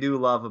really do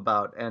love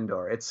about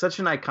Endor. It's such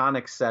an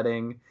iconic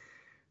setting.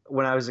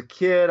 When I was a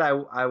kid, I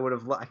would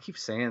have I keep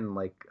saying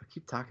like I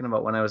keep talking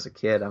about when I was a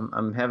kid.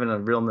 I'm having a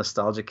real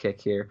nostalgia kick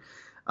here.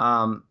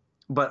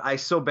 but I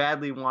so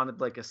badly wanted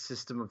like a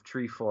system of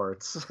tree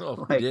forts Oh,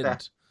 who like that.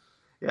 didn't?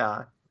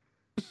 Yeah.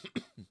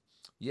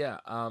 Yeah.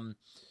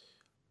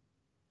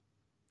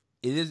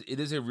 It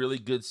is a really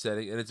good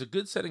setting, and it's a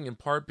good setting in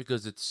part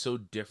because it's so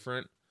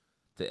different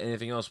than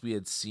anything else we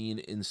had seen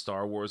in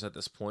Star Wars at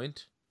this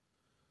point.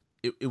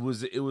 It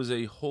was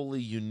a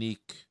wholly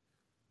unique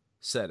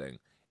setting.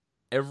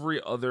 Every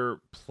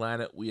other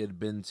planet we had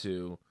been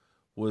to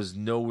was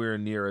nowhere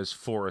near as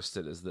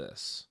forested as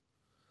this,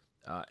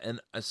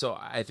 and so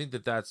I think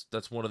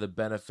that's one of the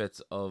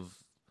benefits of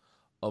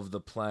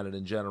the planet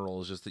in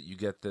general, is just that you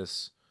get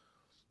this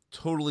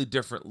totally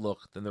different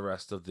look than the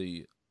rest of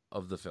the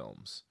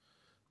films.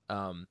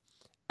 Um,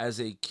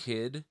 as a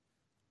kid,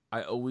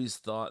 I always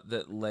thought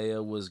that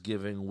Leia was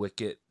giving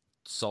Wicket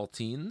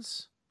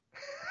saltines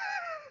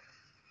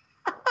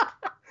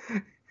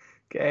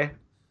Okay.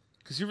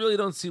 because you really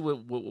don't see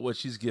what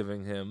she's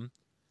giving him,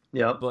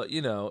 Yep. but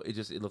it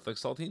looked like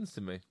saltines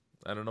to me.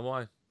 I don't know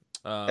why.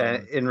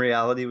 And in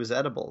reality, it was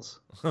edibles.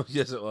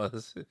 Yes, it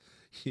was.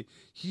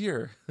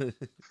 Here, this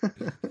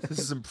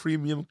is some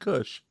premium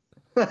Kush.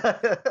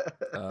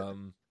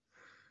 Um,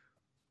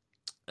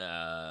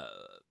 uh,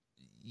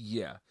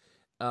 yeah.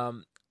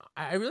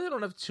 I really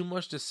don't have too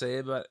much to say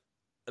about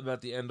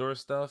the Endor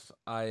stuff.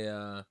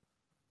 I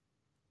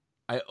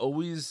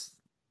always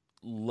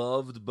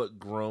loved but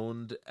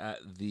groaned at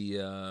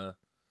the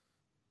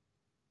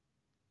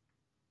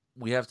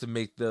we have to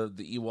make the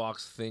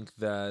Ewoks think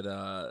that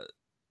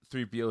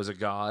 3PO is a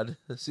god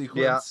Yeah.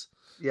 sequence.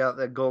 Yeah.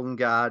 The Golden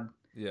God.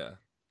 Yeah.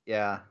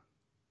 Yeah.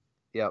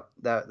 Yep.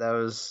 That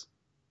was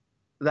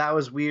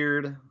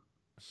weird.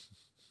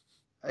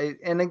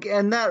 And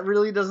again, that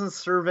really doesn't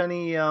serve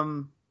any.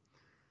 Well,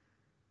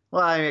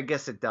 I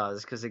guess it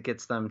does because it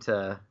gets them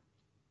to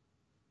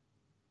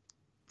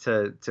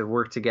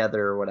work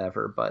together or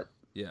whatever. But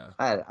Yeah.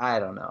 I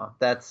don't know.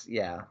 That's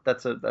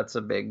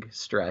a big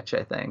stretch,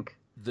 I think.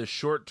 The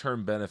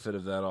short-term benefit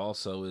of that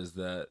also is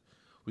that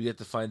we get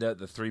to find out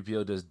that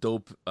 3PO does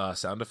dope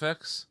sound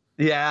effects.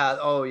 Yeah.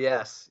 Oh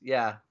yes.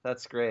 Yeah.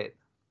 That's great.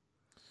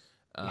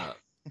 Uh,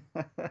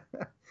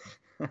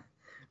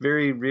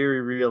 Very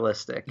very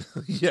realistic.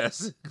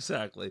 yes,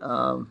 exactly.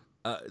 Um.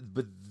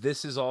 But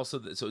this is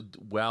also so.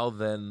 While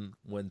then,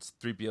 when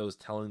 3PO is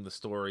telling the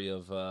story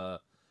of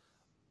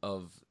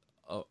of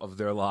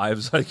their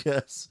lives, I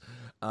guess,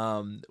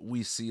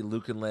 we see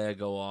Luke and Leia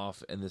go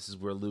off, and this is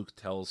where Luke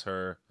tells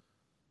her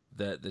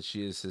that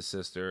she is his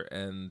sister.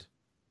 And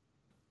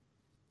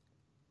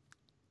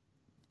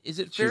is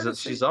it fair to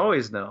say? She's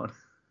always known.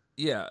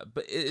 Yeah,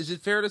 but is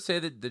it fair to say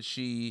that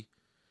she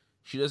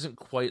doesn't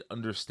quite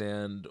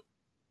understand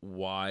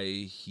why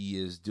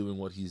he is doing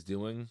what he's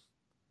doing?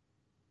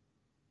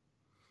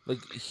 Like,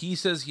 he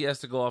says he has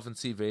to go off and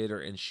see Vader,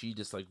 and she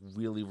just like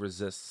really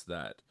resists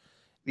that.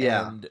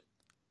 Yeah. And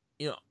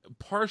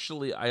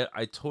partially,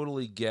 I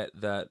totally get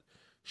that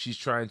she's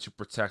trying to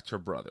protect her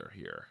brother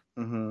here,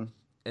 Mm-hmm.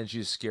 and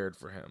she's scared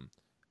for him.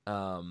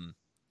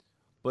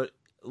 But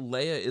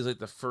Leia is like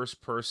the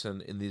first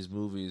person in these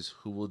movies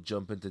who will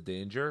jump into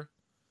danger,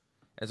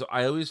 and so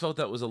I always felt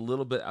that was a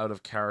little bit out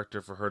of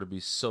character for her to be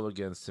so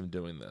against him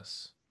doing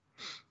this.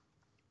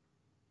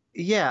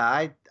 Yeah,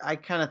 I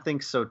kind of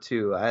think so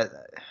too.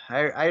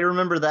 I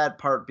remember that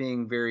part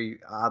being very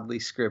oddly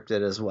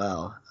scripted as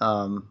well.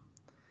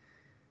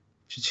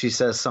 She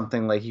says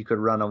something like you could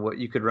run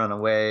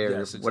away or Yes,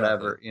 exactly.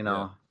 whatever, you Yeah,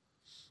 know.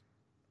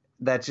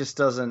 That just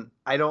doesn't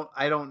I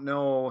don't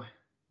know,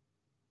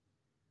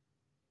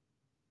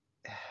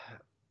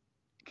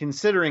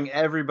 considering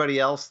everybody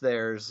else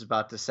there is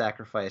about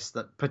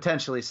to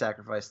potentially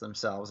sacrifice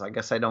themselves. I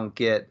guess I don't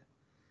get.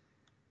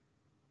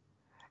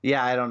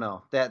 Yeah, I don't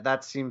know.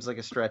 That seems like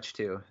a stretch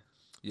too.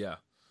 yeah.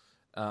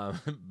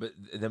 But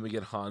then we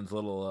get Han's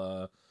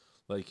little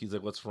like, he's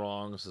like, "What's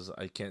wrong?" Says,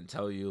 "I can't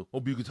tell you." "Oh,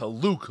 but you can tell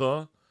Luke,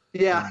 huh?"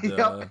 Yeah,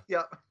 And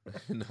yep.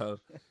 you know,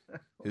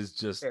 is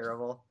just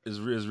Terrible. his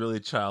really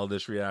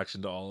childish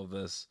reaction to all of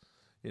this.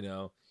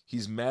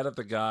 He's mad at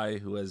the guy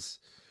who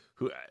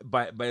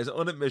by his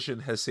own admission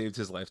has saved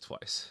his life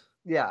twice.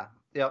 Yeah,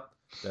 yep.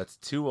 That's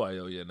two I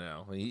owe you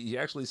now. He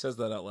actually says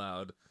that out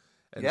loud,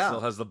 and Yeah.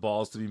 still has the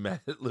balls to be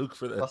mad at Luke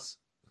for this.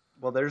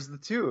 Well, there's the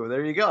two.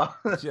 There you go.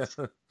 Yeah.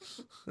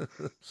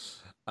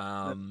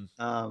 um.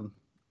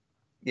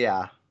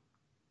 Yeah.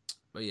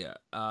 But yeah.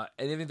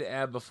 Anything to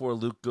add before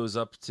Luke goes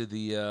up to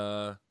meet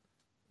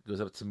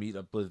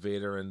up with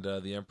Vader and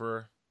the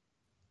Emperor?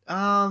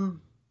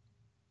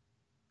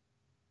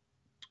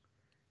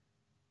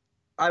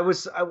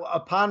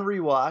 Upon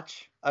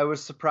rewatch, I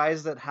was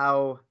surprised at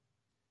how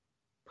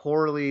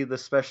poorly the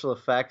special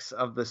effects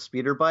of the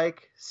speeder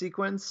bike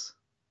sequence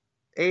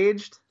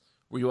aged.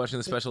 Were you watching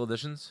the special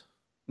editions?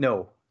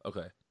 No,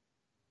 Okay.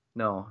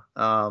 no.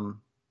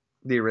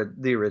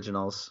 The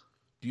originals.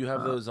 Do you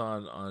have those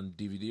on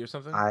DVD or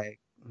something? I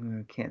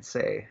can't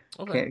say.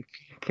 Okay.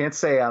 Can't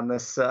say on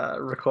this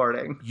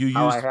recording You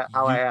how used I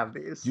you have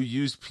these. you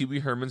used Pee Wee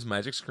Herman's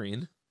magic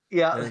screen.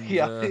 Yeah, And,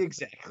 yeah,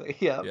 exactly.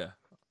 Yeah, Yeah,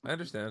 I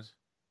understand.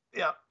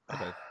 yeah.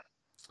 Okay.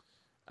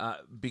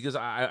 Because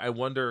I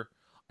wonder,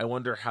 I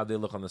wonder how they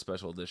look on the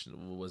special edition.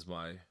 What was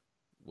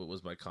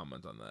my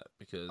comment on that?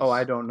 Oh,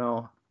 I Because don't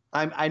know.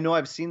 I know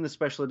I've seen the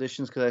special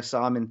editions because I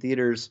saw them in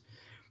theaters,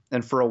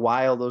 and for a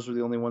while those were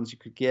the only ones you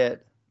could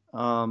get.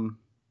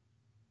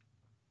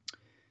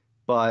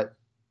 But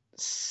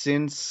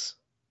since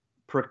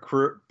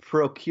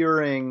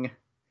procuring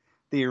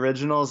the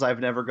originals, I've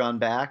never gone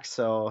back,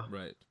 so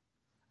right.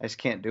 I just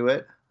can't do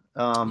it.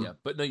 Yeah,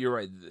 but no, you're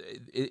right.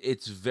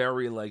 It's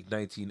very like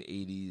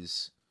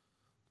 1980s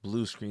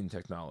blue screen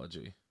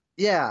technology.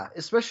 Yeah,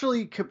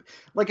 especially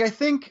like I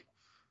think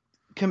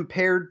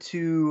compared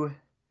to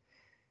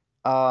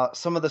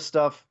some of the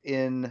stuff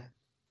in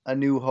A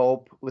New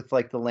Hope with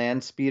like the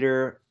land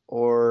speeder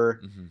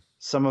or Hmm.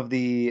 some of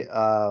the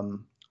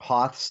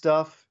Hoth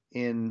stuff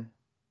in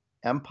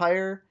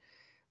Empire,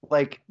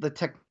 like the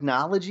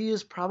technology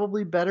is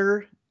probably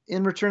better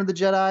in Return of the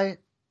Jedi,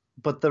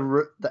 but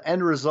the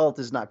end result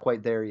is not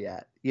quite there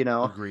yet. You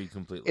know, Agreed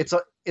completely.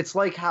 it's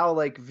like how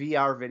like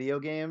VR video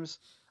games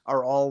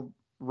are all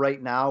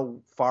right now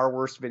far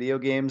worse video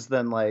games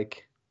than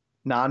like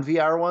non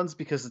VR ones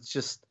because it's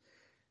just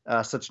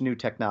such new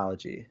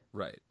technology.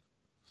 Right.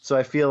 So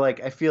I feel like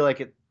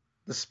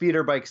the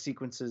speeder bike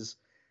sequences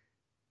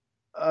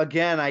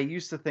again. I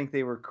used to think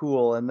they were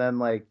cool, and then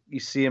like you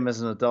see them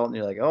as an adult, and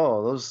you're like,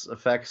 oh, those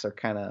effects are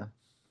kind of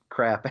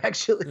crap,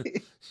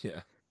 actually.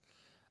 Yeah.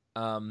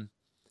 Um.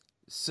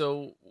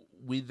 So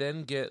we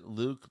then get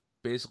Luke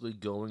basically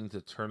going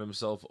to turn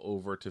himself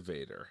over to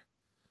Vader,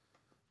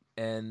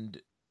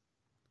 and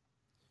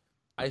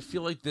I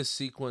feel like this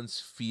sequence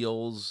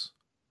feels,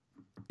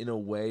 in a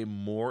way,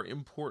 more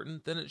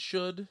important than it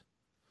should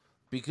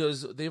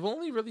because they've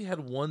only really had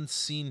one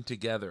scene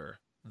together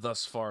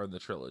thus far in the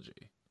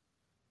trilogy.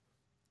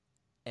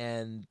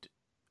 And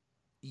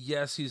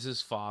yes, he's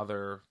his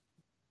father,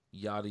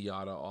 yada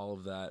yada, all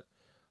of that.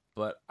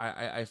 But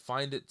I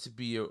find it to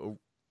be like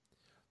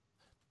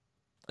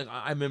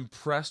I'm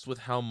impressed with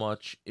how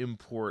much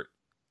import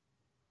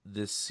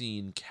this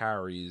scene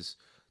carries,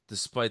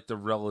 despite the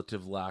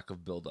relative lack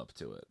of build up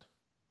to it.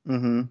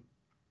 Mm-hmm.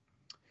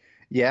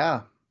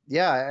 Yeah,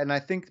 yeah, and I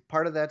think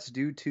part of that's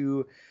due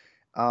to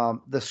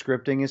the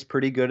scripting is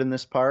pretty good in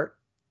this part.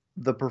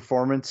 The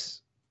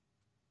performance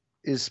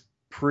is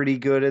pretty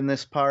good in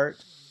this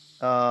part.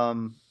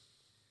 Um,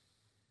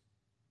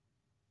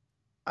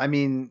 I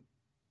mean,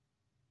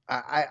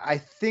 I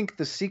think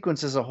the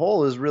sequence as a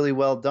whole is really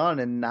well done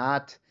and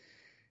not,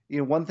 you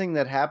know, one thing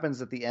that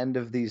happens at the end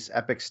of these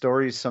epic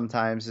stories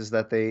sometimes is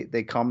that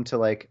they come to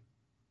like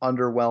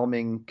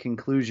underwhelming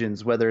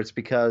conclusions, whether it's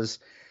because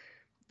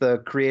the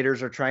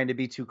creators are trying to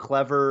be too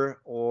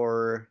clever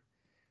or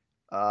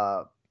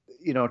uh,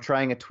 you know,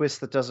 trying a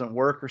twist that doesn't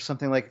work or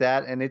something like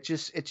that, and it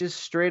just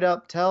straight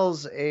up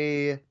tells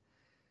a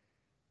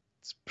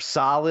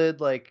solid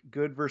like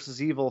good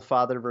versus evil,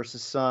 father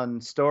versus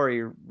son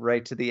story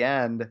right to the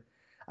end.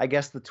 I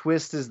guess the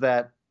twist is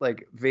that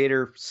like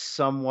Vader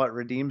somewhat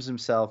redeems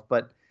himself,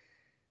 but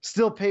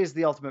still pays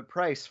the ultimate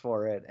price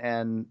for it,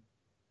 and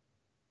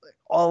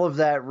all of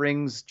that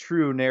rings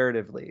true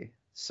narratively.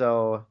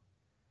 So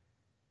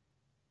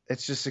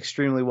it's just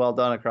extremely well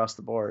done across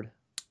the board.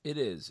 It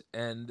is,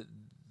 and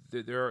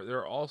there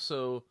are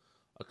also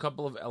a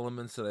couple of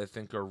elements that I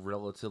think are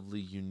relatively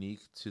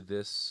unique to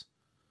this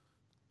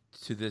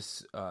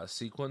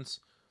sequence.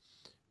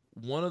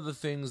 One of the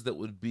things that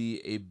would be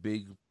a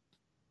big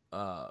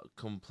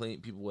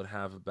complaint people would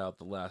have about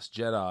The Last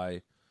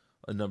Jedi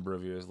a number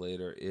of years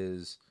later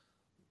is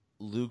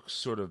Luke's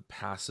sort of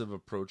passive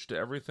approach to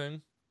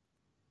everything.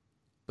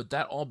 But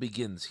that all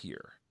begins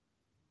here.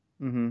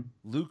 Mm-hmm.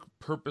 Luke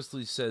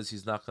purposely says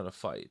he's not going to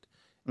fight.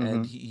 Mm-hmm.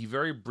 And he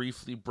very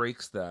briefly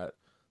breaks that.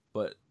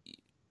 But,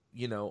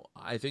 you know,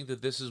 I think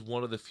that this is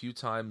one of the few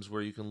times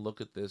where you can look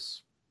at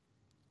this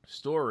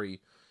story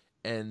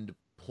and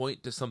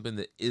point to something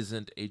that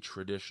isn't a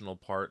traditional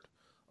part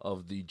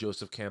of the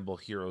Joseph Campbell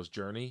hero's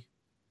journey.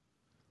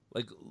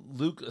 Like,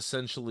 Luke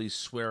essentially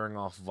swearing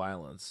off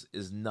violence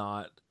is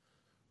not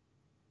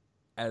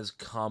as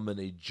common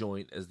a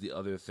joint as the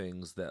other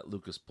things that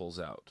Lucas pulls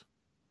out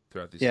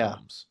throughout these Yeah.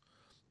 films.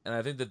 And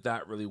I think that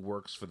that really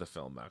works for the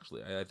film,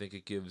 actually. I think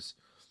it gives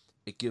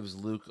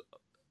Luke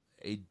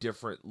a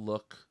different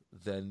look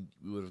than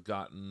we would have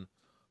gotten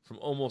from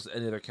almost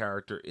any other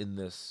character in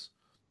this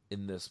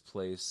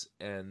place.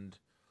 And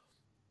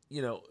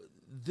you know,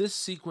 this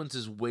sequence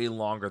is way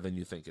longer than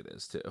you think it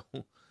is too.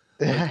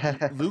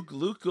 Like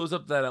Luke goes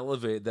up that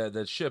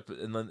that ship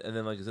and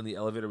then like is in the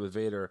elevator with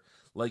Vader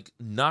like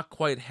not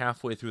quite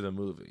halfway through the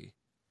movie.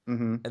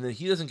 Mm-hmm. And then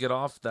he doesn't get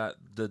off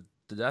the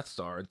Death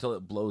Star until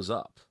it blows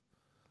up.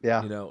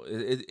 Yeah. You know,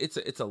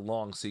 it's a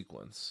long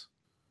sequence.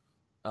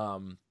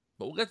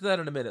 But we'll get to that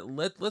in a minute.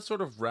 Let's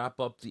sort of wrap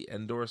up the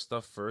Endor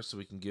stuff first so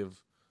we can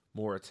give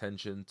more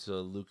attention to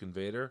Luke and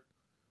Vader.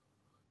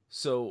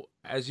 So,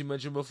 as you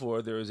mentioned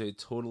before, there is a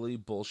totally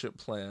bullshit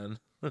plan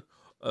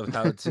of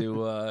how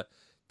to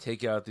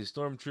take out these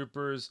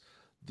stormtroopers.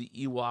 The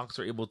Ewoks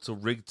are able to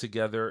rig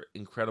together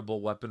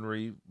incredible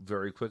weaponry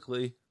very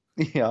quickly.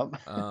 Yep.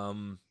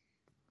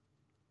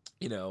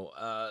 you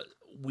know,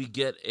 we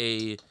get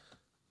a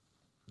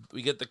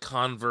we get the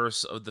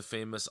converse of the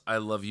famous "I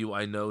love you,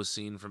 I know"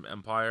 scene from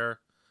Empire,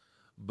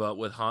 but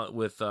with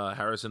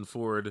Harrison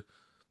Ford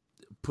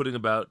putting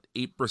about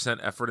 8%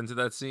 effort into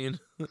that scene.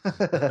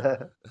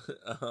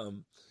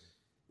 um,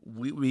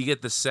 we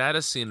get the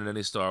saddest scene in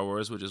any Star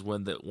Wars, which is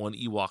when that one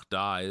Ewok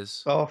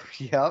dies. Oh,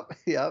 yep,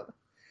 yep.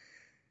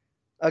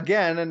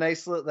 Again, a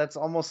nice little, that's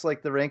almost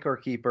like the Rancor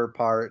Keeper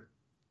part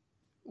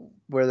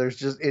where there's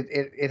just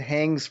it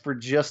hangs for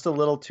just a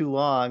little too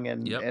long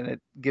Yep, and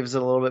it gives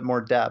it a little bit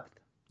more depth.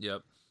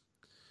 yep.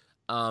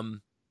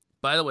 Um,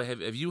 by the way,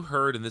 have you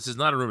heard? And this is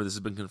not a rumor; this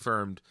has been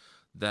confirmed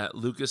that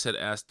Lucas had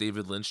asked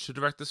David Lynch to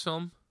direct this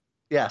film.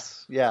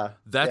 Yes, yeah,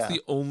 That's yeah.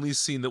 the only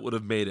scene that would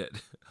have made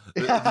it.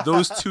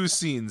 Those two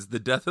scenes, the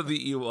death of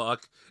the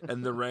Ewok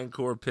and the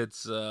Rancor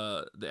pits,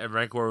 the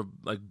Rancor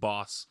like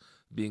boss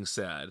being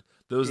sad.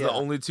 Those are the Yeah.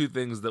 only two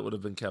things that would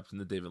have been kept in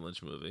the David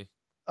Lynch movie.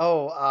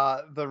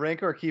 Oh, the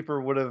Rancor Keeper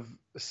would have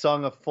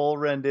sung a full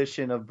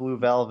rendition of Blue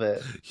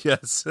Velvet.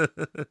 Yes.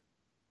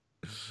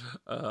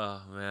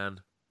 Oh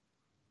man.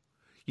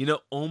 You know,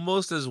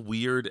 almost as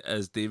weird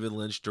as David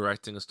Lynch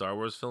directing a Star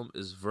Wars film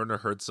is Werner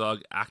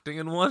Herzog acting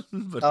in one,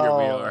 but here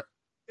we are.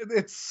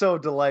 It's so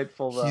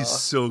delightful though. He's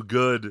so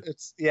good.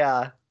 It's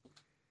yeah.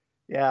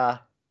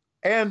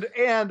 And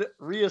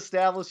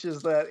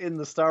reestablishes that in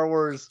the Star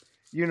Wars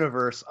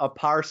universe, a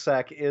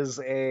parsec is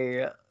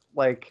a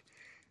like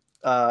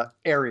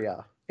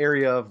area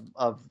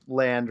of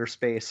land or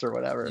space or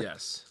whatever.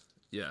 Yes.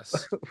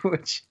 Yes.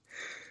 Which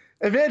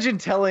imagine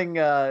telling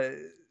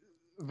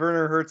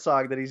Werner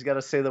Herzog that he's got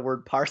to say the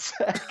word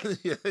parsec.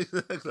 Yeah,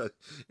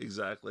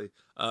 exactly.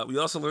 We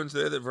also learned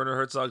today that Werner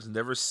Herzog's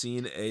never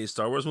seen a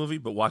Star Wars movie,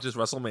 but watches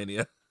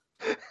WrestleMania.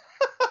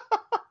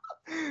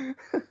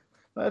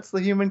 That's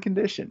the human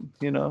condition,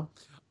 you know.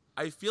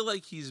 I feel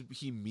like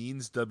he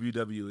means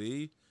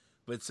WWE,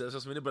 but says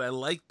WrestleMania. But I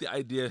like the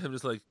idea of him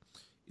just like,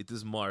 it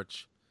is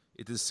March,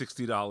 it is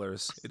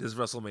 $60, it is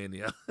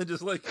WrestleMania, and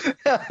just like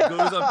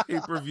goes on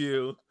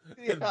pay-per-view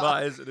and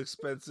buys an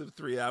expensive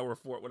 3-hour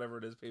whatever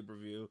it is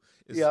pay-per-view.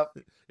 Yep.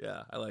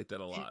 Yeah, I like that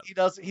a lot.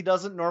 He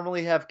doesn't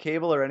normally have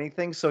cable or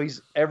anything, so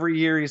every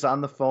year he's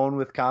on the phone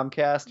with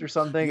Comcast or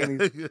something,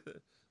 and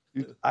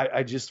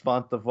I just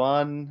want the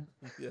one.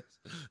 Yes.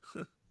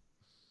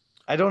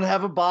 I don't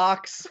have a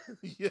box.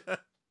 Yeah.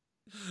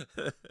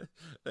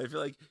 I feel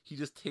like he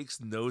just takes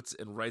notes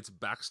and writes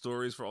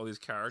backstories for all these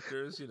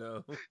characters, you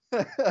know.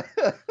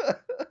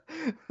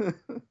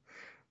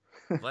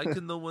 Why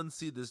can no one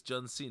see this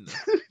John Cena?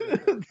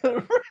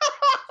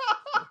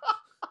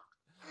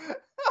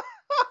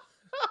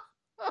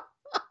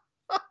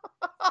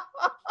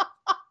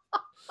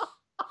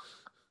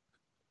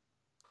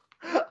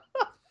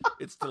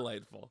 It's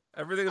delightful.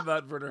 Everything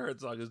about Werner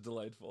Herzog is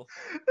delightful.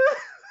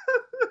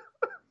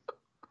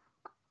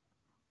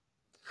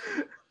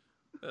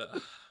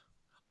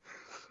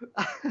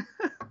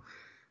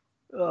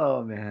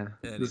 Oh man,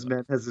 Anyway. This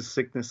man has a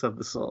sickness of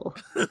the soul.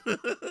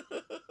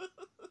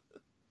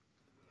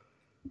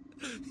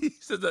 He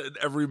says that in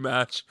every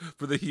match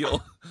for the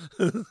heel.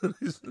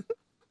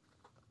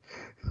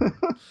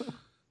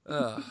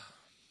 God.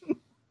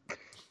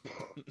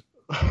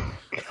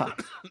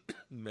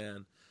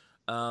 Man.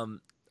 All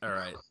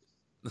right.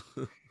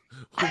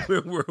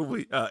 Where were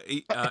we?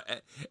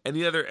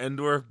 Any other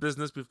Endor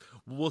business?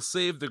 We'll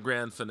save the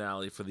grand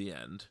finale for the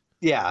end.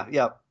 Yeah.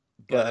 Yep.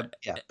 Good.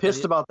 Yeah.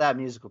 Pissed about that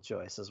musical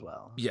choice as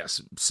well.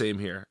 Yes, same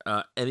here.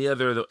 Any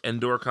other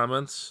Endor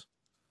comments?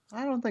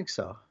 I don't think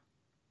so.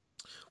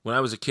 When I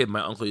was a kid,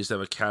 my uncle used to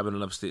have a cabin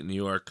in upstate New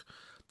York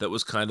that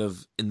was kind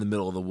of in the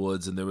middle of the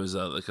woods, and there was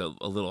a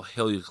little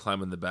hill you could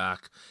climb in the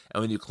back.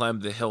 And when you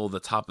climbed the hill, the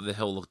top of the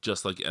hill looked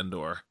just like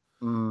Endor.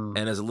 And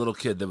as a little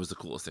kid, that was the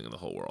coolest thing in the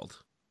whole world.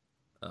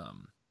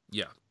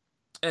 Yeah.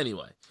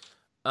 Anyway,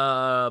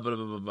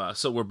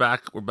 so we're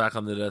back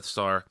on the Death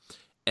Star,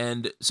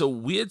 and so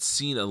we had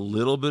seen a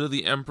little bit of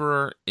the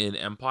Emperor in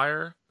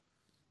Empire,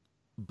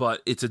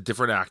 but it's a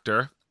different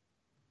actor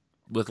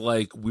with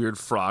like weird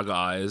frog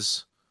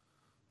eyes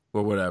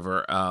or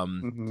whatever.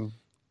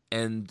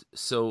 And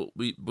so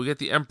we get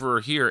the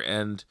Emperor here,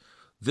 and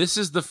this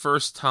is the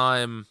first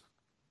time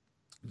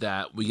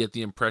that we get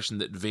the impression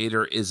that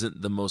Vader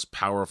isn't the most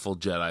powerful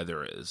Jedi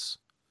there is.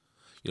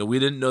 You know, we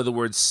didn't know the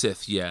word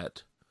Sith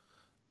yet,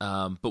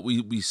 but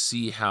we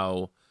see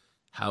how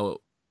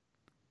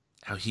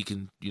he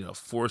can, you know,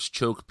 force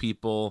choke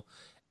people,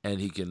 and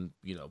he can,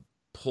 you know,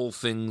 pull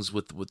things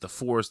with the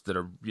Force that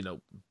are, you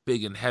know,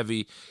 big and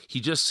heavy. He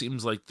just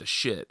seems like the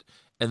shit.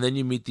 And then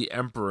you meet the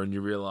Emperor, and you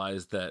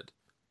realize that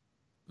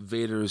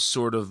Vader's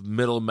sort of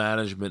middle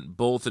management,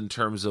 both in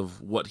terms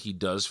of what he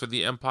does for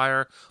the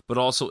Empire, but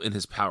also in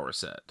his power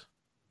set.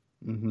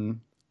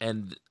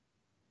 And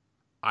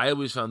I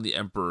always found the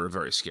Emperor a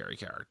very scary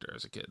character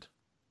as a kid.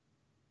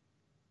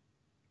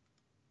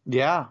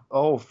 Yeah.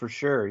 Oh, for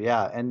sure.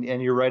 Yeah. And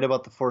you're right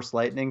about the Force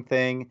lightning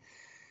thing.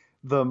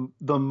 The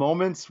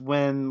moments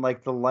when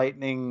like the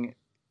lightning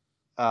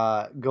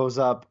goes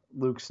up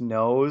Luke's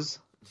nose.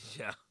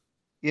 Yeah.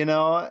 You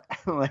know,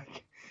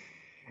 like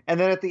And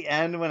then at the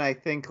end, when I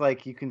think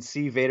like you can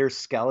see Vader's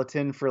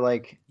skeleton for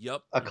like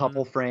Yep. a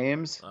couple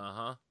frames,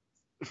 Uh-huh.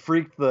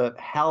 freaked the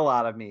hell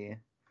out of me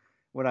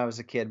when I was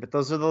a kid. But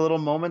those are the little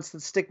moments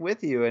that stick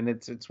with you, and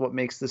it's what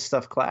makes this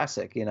stuff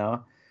classic, you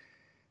know.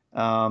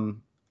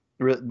 Um,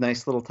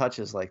 Nice little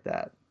touches like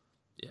that.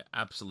 Yeah,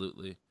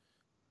 absolutely.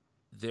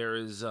 There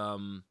is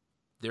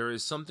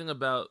something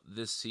about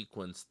this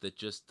sequence that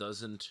just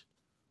doesn't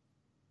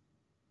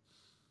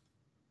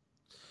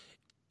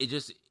it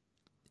just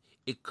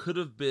it could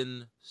have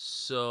been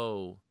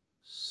so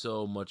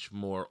much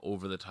more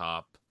over the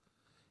top,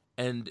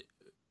 and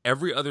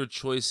every other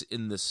choice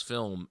in this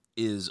film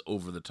is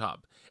over the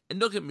top. And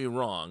don't get me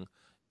wrong,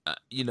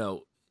 you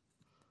know,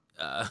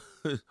 uh,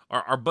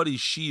 our buddy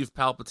Sheev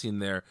Palpatine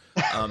there,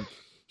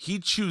 he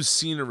chews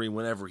scenery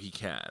whenever he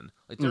can.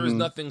 Like there is Mm-hmm.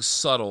 nothing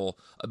subtle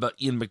about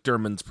Ian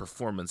McDiarmid's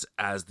performance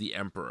as the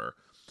Emperor.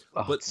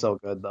 Oh, But it's so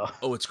good though.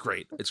 oh, it's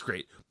great. It's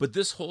great. But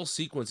this whole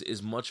sequence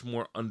is much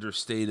more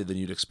understated than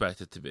you'd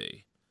expect it to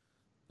be.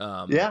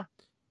 Yeah.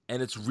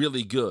 And it's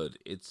really good.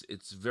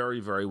 It's very,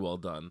 very well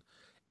done.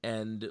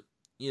 And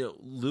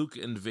Luke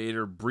and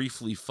Vader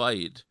briefly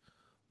fight,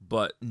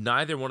 but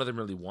neither one of them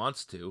really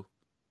wants to.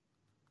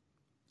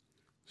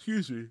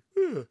 Excuse me.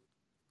 Oh,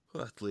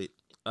 that's late.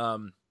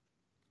 And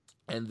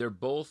they're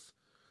both.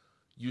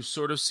 You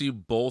sort of see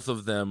both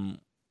of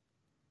them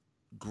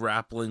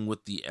grappling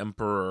with the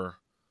Emperor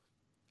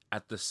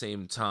at the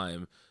same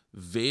time.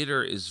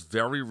 Vader is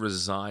very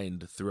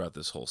resigned throughout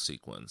this whole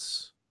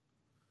sequence,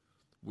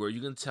 where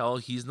you can tell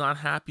he's not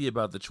happy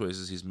about the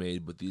choices he's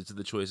made, but these are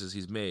the choices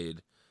he's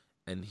made,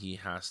 and he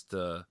has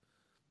to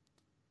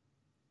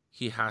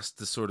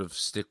sort of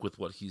stick with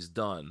what he's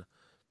done.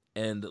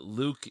 And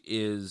Luke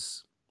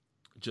is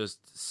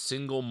just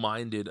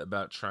single-minded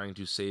about trying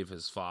to save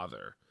his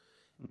father.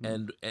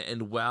 Mm-hmm.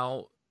 And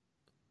while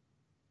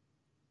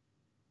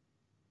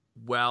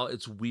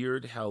it's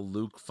weird how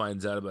Luke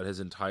finds out about his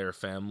entire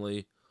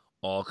family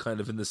all kind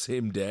of in the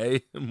same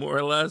day, more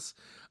or less,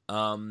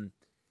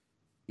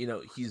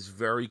 he's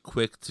very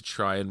quick to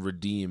try and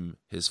redeem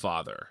his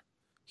father.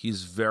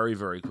 He's very,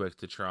 very quick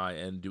to try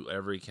and do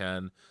whatever he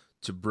can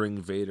to bring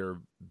Vader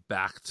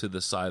back to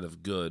the side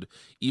of good,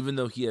 even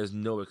though he has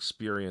no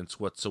experience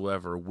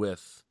whatsoever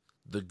with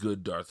the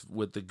good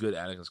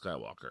Anakin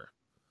Skywalker.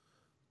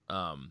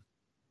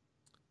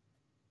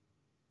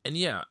 And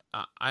yeah,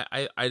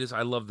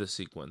 I love this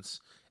sequence,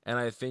 and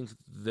I think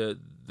the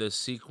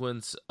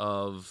sequence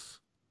of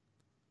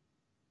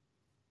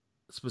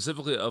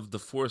specifically of the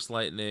Force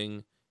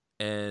lightning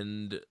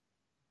and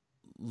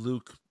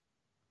Luke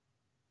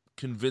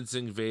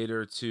convincing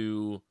Vader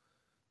to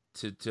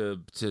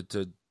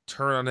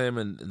turn on him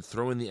and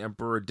throwing the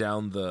Emperor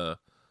down the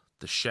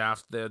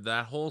shaft there,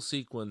 that whole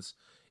sequence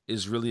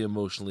is really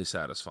emotionally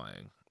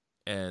satisfying.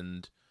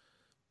 And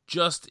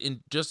just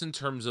in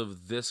terms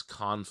of this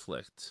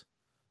conflict,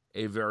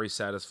 a very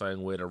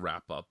satisfying way to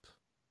wrap up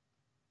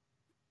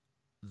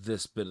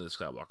this bit of the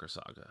Skywalker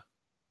saga.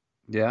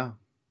 Yeah.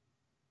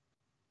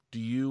 Do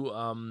you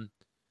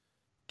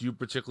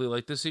particularly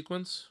like this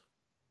sequence?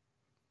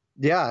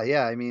 Yeah.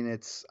 I mean,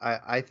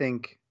 I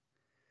think,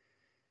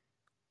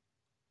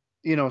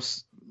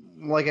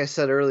 like I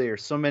said earlier,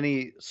 so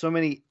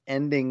many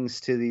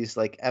endings to these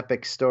like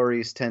epic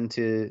stories tend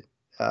to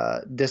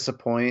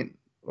disappoint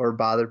or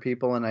bother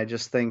people, and I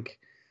just think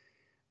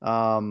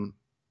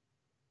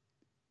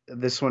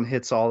this one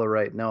hits all the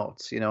right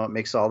notes. It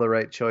makes all the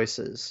right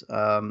choices.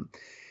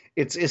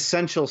 It's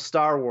essential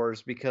Star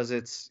Wars because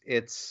it's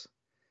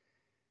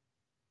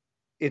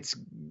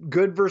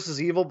good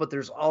versus evil, but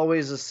there's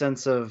always a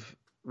sense of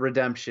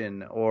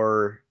redemption,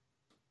 or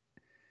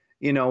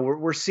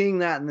we're seeing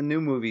that in the new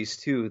movies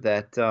too,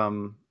 that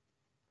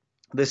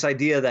this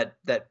idea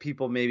that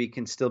people maybe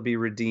can still be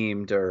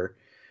redeemed, or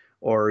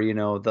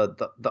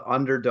the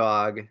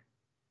underdog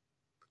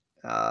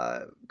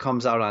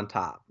comes out on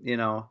top.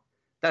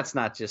 That's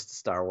not just a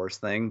Star Wars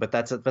thing, but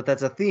that's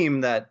a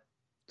theme that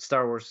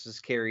Star Wars has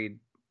carried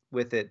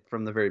with it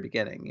from the very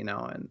beginning.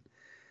 And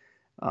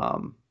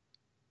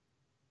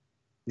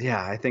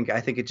yeah, I think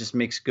it just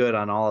makes good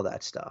on all of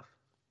that stuff.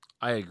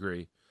 I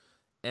agree.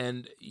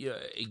 And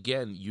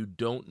again, you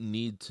don't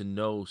need to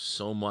know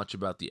so much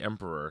about the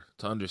Emperor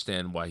to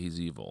understand why he's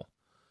evil.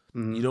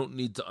 Mm-hmm. You don't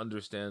need to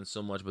understand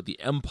so much about the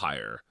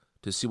Empire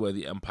to see why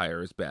the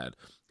Empire is bad.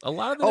 A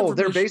lot of the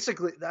they're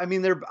basically. I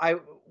mean,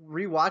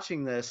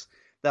 rewatching this.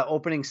 The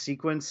opening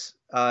sequence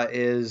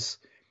is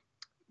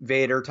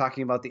Vader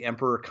talking about the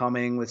Emperor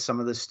coming with some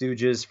of the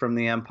stooges from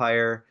the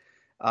Empire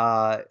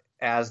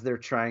as they're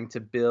trying to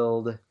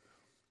build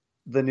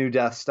the new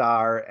Death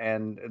Star,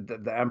 and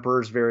the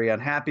Emperor's very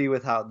unhappy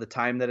with how the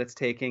time that it's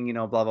taking,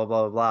 blah, blah, blah,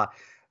 blah, blah.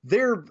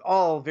 They're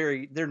all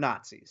they're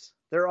Nazis.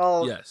 They're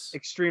all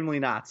extremely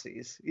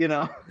Nazis,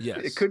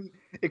 Yes.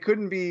 It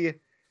couldn't be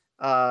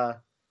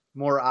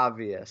more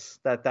obvious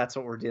that that's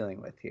what we're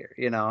dealing with here,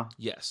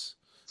 Yes.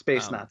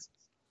 Space Nazis.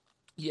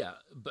 Yeah,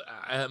 but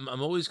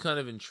I'm always kind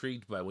of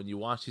intrigued by when you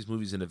watch these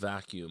movies in a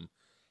vacuum,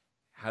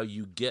 how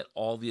you get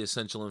all the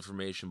essential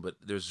information, but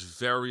there's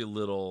very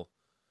little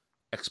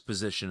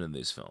exposition in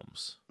these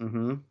films.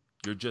 Mm-hmm.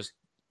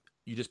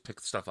 You just pick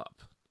stuff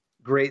up.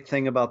 Great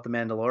thing about The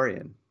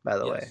Mandalorian, by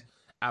the way.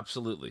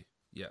 Absolutely.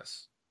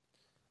 Yes.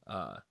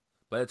 By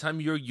the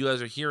time you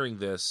guys are hearing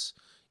this,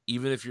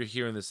 even if you're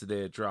hearing this the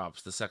day it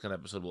drops, the second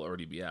episode will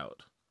already be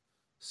out.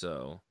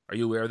 So, are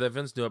you aware of that,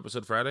 Vince? New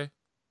episode Friday?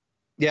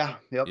 Yeah.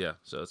 Yep. Yeah,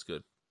 so that's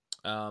good.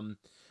 All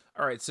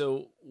right,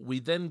 so we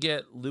then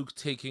get Luke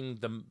taking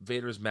the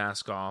Vader's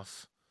mask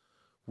off,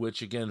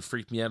 which again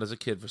freaked me out as a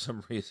kid for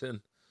some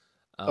reason.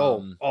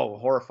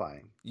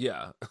 Horrifying.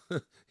 Yeah.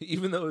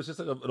 Even though it was just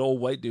like an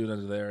old white dude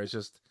under there, it's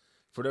just,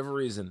 for whatever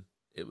reason,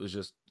 it was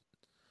just,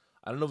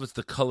 I don't know if it's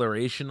the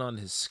coloration on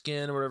his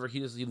skin or whatever. He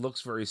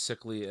looks very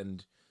sickly,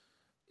 and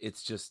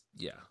it's just,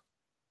 yeah.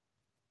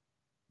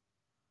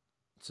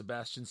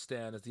 Sebastian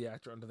Stan is the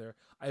actor under there.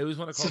 I always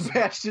want to call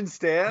Sebastian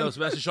Stan. No,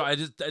 Sebastian Shaw. I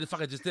just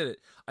did it.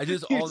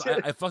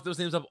 I fuck those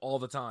names up all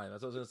the time.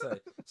 That's what I was gonna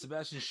say.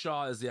 Sebastian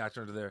Shaw is the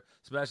actor under there.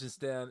 Sebastian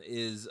Stan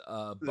is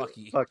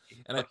Bucky,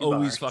 and I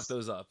always fuck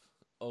those up.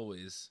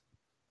 Always.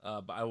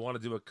 But I want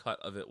to do a cut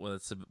of it when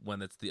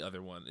it's the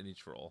other one in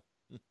each role.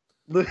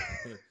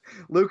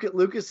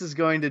 Lucas is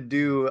going to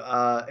do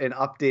an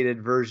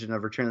updated version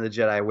of Return of the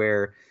Jedi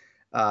where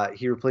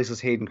he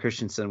replaces Hayden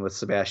Christensen with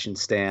Sebastian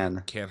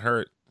Stan. Can't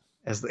hurt.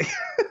 As the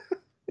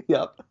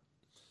Yep.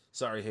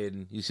 Sorry,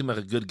 Hayden. You seem like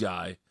a good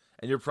guy,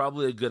 and you're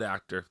probably a good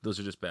actor. Those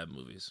are just bad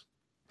movies.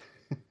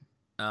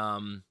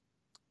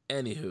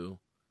 Anywho,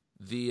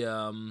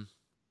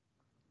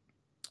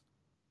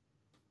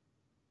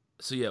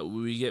 so yeah,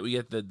 we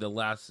get the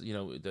last,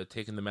 the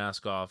taking the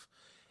mask off,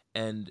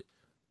 and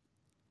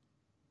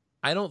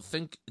I don't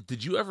think,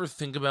 did you ever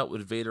think about what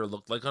Vader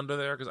looked like under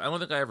there? Because I don't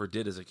think I ever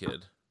did as a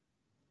kid.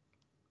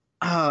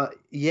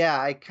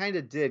 Yeah, I kind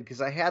of did, because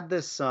I had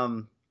this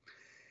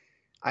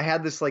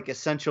like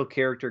essential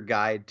character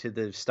guide to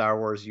the Star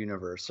Wars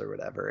universe or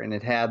whatever. And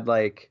it had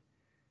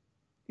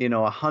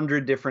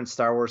 100 different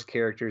Star Wars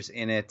characters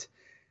in it,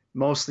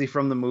 mostly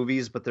from the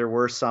movies, but there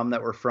were some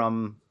that were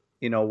from,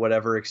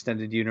 whatever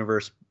extended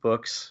universe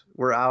books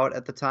were out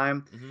at the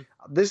time. Mm-hmm.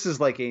 This is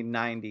like a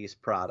 90s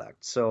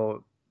product.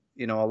 So,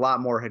 a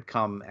lot more had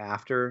come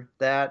after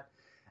that.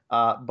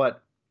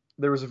 But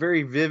there was a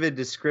very vivid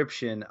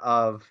description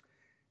of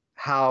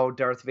how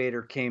Darth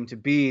Vader came to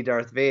be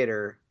Darth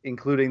Vader,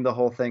 including the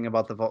whole thing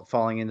about the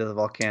falling into the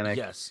volcanic.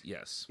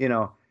 Yes.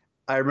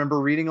 I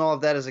remember reading all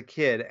of that as a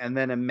kid and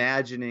then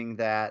imagining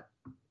that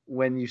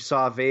when you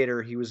saw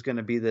Vader, he was going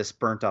to be this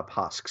burnt up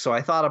husk. So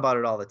I thought about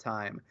it all the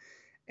time.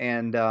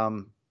 And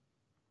I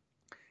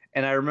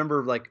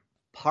remember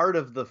part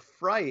of the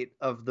fright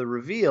of the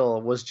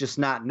reveal was just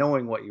not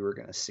knowing what you were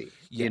going to see.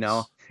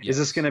 Yes. Is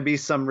this going to be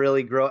some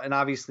really gross? And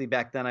obviously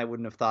back then I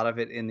wouldn't have thought of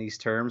it in these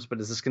terms, but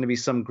is this going to be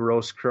some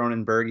gross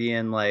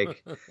Cronenbergian,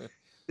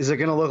 is it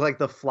going to look like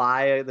The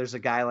Fly? There's a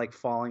guy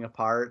falling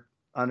apart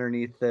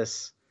underneath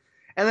this.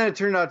 And then it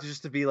turned out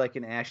just to be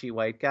an ashy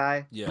white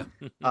guy. Yeah.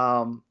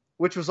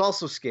 Which was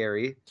also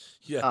scary.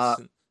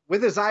 Yes.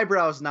 With his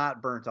eyebrows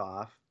not burnt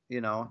off,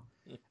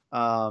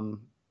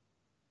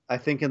 I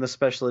think in the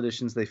special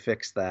editions they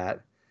fixed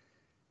that.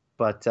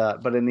 But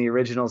in the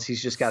originals,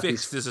 he's just got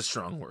fixed is a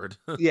strong word.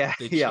 Yeah.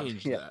 They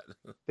changed that.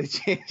 They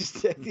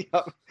changed it.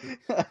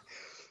 Yep.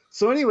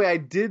 So anyway, I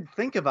did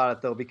think about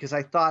it though, because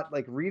I thought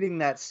reading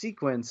that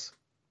sequence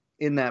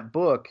in that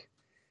book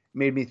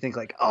made me think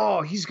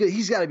oh, he's good.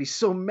 He's got to be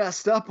so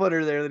messed up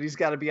under there that he's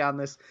got to be on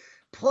this.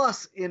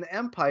 Plus in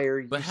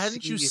Empire. But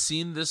hadn't you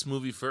seen this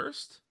movie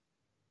first?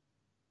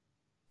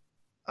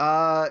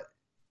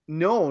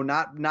 No,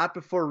 not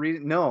before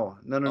reading. No.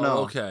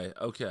 Oh,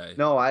 okay.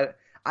 No, I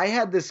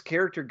had this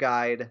character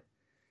guide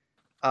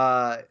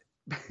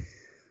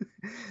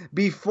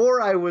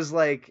before I was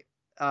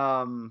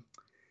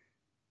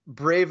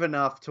brave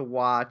enough to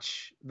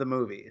watch the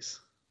movies.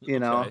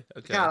 Okay.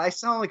 God, I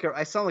sound like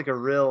a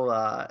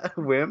real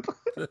wimp,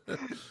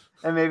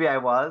 and maybe I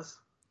was,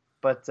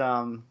 but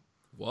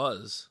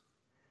was.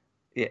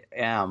 Yeah,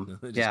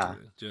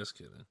 Just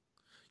kidding.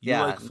 You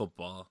like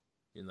football.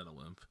 You're not a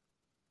wimp.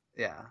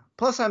 Yeah.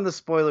 Plus, I'm the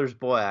spoilers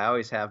boy. I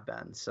always have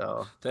been.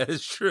 So that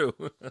is true.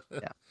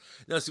 Yeah.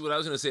 No, see, what I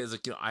was going to say is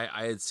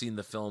I had seen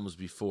the films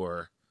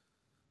before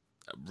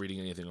reading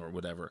anything or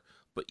whatever.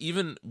 But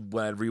even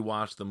when I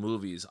rewatched the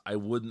movies, I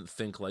wouldn't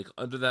think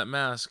under that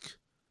mask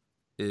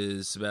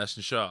is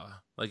Sebastian Shaw.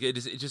 It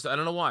just I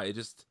don't know why.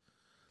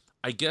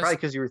 I guess probably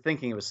because you were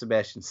thinking it was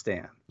Sebastian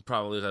Stan.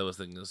 Probably I was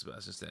thinking of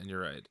Sebastian Stan.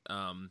 You're right.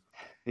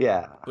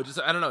 Yeah. But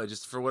I don't know.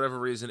 Just for whatever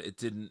reason, it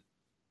didn't.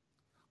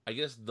 I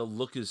guess the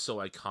look is so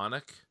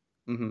iconic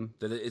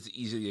that it's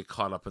easy to get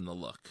caught up in the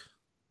look.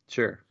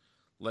 Sure.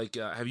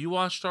 Have you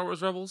watched Star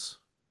Wars Rebels?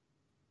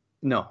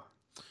 No.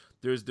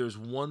 There's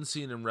one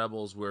scene in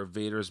Rebels where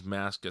Vader's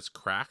mask gets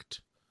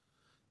cracked,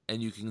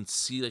 and you can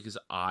see his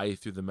eye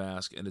through the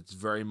mask, and it's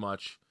very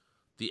much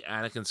the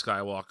Anakin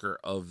Skywalker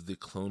of the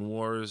Clone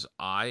Wars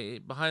eye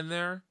behind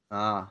there.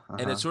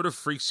 And it sort of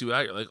freaks you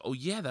out. You're like, oh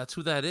yeah, that's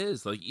who that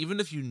is. Even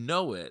if you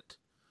know it,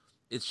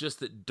 It's just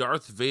that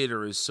Darth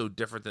Vader is so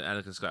different than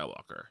Anakin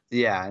Skywalker.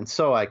 Yeah, and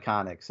so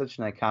iconic, such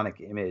an iconic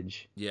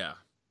image. Yeah.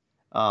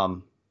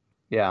 Um,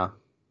 yeah,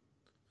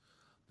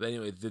 But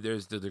anyway,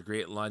 there's the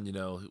great line,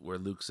 where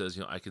Luke says,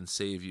 I can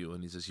save you,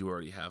 and he says, you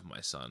already have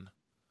my son.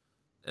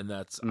 And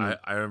that's I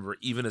remember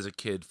even as a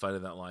kid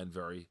finding that line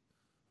very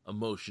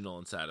emotional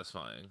and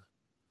satisfying.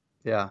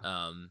 yeah,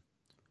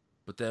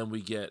 But then we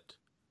get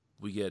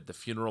the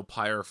funeral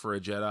pyre for a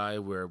Jedi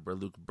where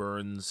Luke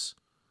burns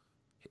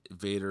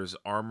Vader's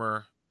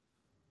armor,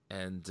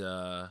 and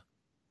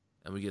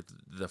we get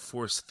the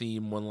Force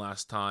theme one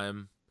last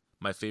time.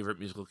 My favorite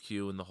musical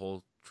cue in the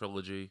whole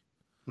trilogy.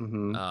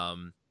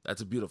 mm-hmm. That's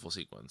a beautiful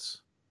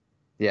sequence.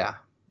 Yeah.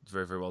 It's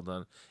very, very well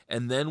done.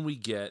 And then we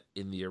get,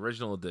 in the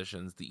original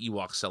editions, the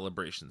Ewok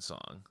celebration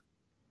song.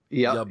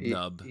 Yep. Yub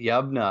Nub.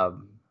 Yub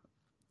Nub.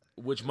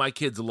 Which my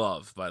kids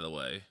love, by the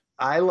way.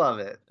 I love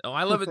it. Oh,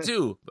 I love it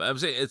too. But I'm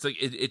saying it's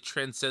like it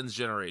transcends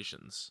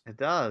generations. It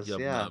does, Yub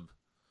yeah.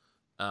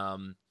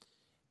 Nub.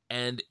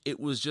 And it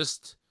was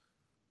just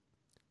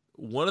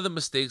one of the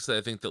mistakes that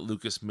I think that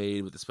Lucas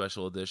made with the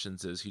special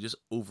editions is he just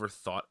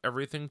overthought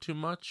everything too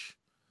much.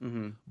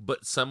 Mm-hmm.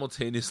 But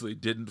simultaneously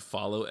didn't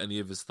follow any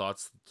of his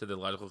thoughts to their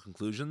logical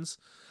conclusions.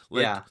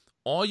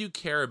 All you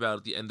care about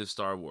at the end of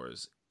Star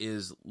Wars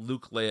is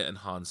Luke, Leia, and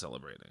Han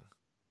celebrating.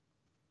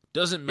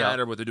 Doesn't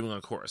matter what they're doing on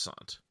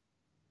Coruscant.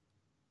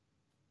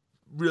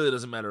 Really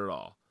doesn't matter at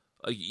all.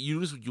 Like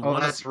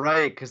that's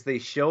right, because they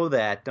show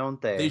that,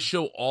 don't they? They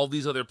show all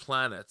these other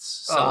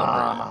planets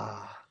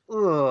celebrating.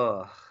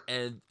 Ugh.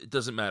 And it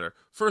doesn't matter.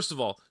 First of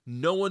all,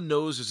 no one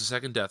knows there's a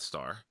second Death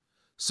Star.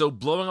 So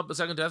blowing up the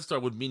second Death Star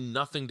would mean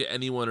nothing to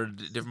anyone in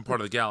a different part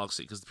of the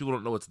galaxy because people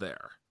don't know it's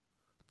there.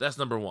 That's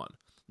number one.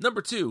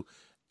 Number two,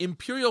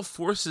 Imperial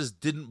forces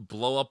didn't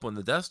blow up when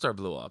the Death Star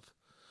blew up.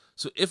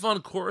 So if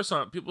on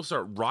Coruscant people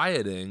start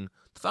rioting,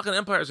 the fucking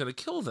Empire is going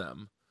to kill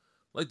them.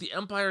 Like, the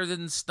Empire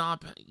didn't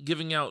stop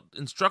giving out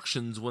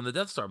instructions when the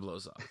Death Star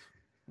blows up.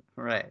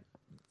 Right.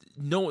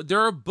 No,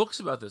 there are books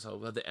about this. How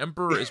the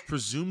Emperor is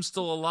presumed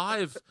still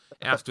alive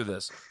after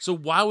this. So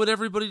why would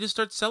everybody just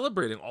start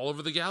celebrating all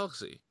over the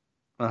galaxy?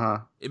 Uh-huh.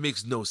 It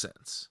makes no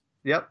sense.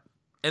 Yep.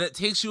 And it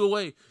takes you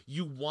away.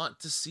 You want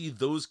to see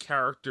those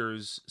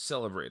characters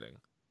celebrating.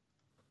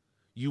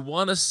 You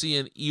want to see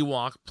an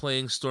Ewok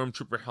playing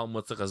Stormtrooper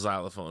helmets like a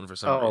xylophone for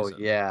some reason. Oh,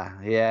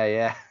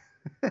 yeah.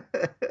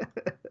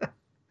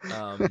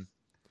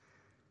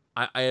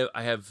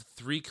 I have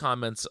 3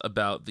 comments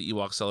about the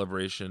Ewok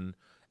celebration,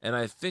 and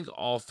I think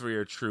all 3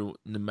 are true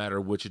no matter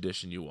which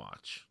edition you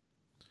watch.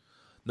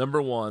 Number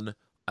 1,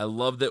 I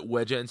love that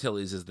Wedge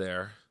Antilles is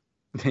there.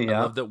 Yeah.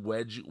 I love that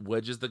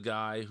Wedge is the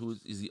guy who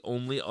is the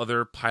only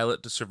other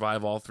pilot to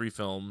survive all 3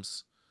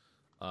 films.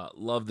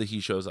 Love that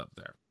he shows up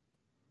there.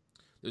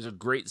 There's a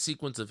great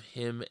sequence of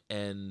him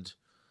and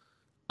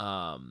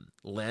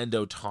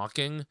Lando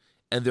talking,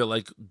 and they're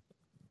like,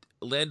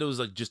 Lando's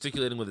like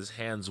gesticulating with his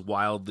hands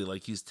wildly,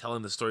 like he's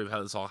telling the story of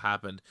how this all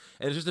happened.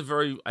 And it's just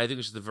I think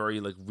it's just a very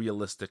like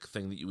realistic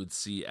thing that you would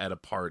see at a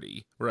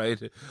party, right?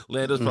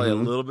 Lando's probably a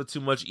little bit too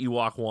much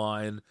Ewok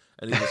wine,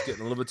 and he's just getting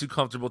a little bit too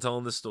comfortable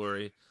telling the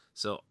story.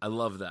 So I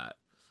love that.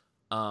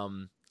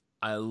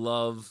 I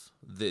love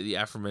the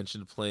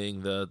aforementioned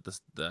playing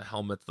the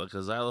helmet like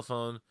a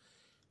xylophone,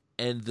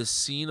 and the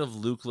scene of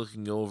Luke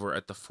looking over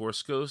at the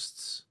Force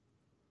ghosts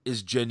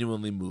is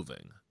genuinely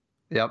moving.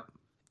 Yep.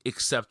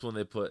 Except when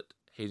they put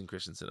Hayden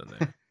Christensen in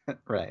there.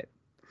 Right.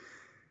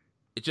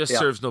 It just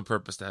serves no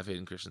purpose to have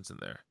Hayden Christensen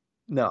there.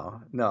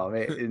 No,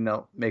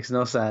 makes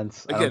no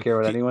sense. Again, I don't care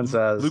what anyone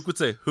says. Luke would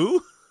say,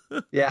 "Who?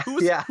 Yeah,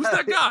 who's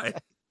that guy?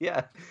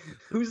 Yeah,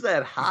 who's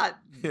that hot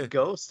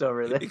ghost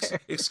over there?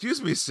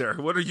 Excuse me, sir.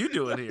 What are you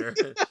doing here?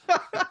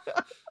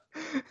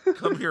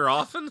 Come here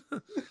often?"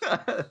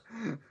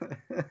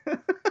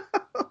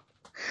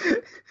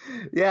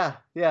 Yeah,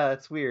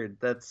 that's weird.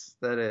 That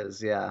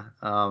is, yeah.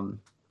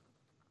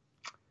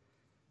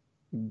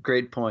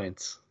 Great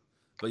points.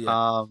 But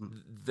yeah,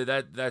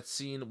 that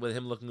scene with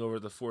him looking over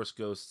the Force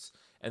ghosts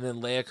and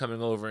then Leia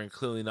coming over and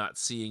clearly not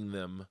seeing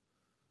them,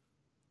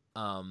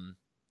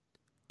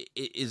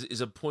 is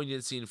a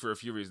poignant scene for a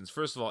few reasons.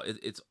 First of all,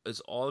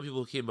 it's all the people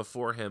who came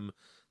before him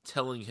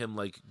telling him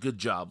like, "Good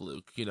job,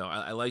 Luke."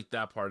 I like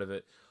that part of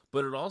it.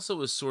 But it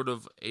also is sort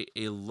of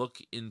a look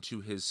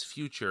into his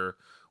future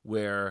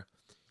where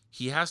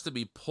he has to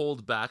be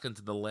pulled back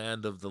into the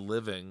land of the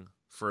living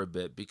for a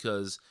bit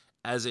because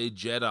as a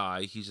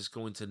Jedi, he's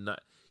going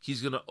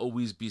to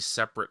always be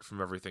separate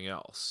from everything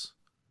else.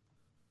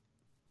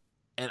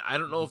 And I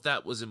don't know if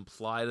that was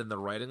implied in the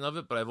writing of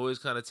it, but I've always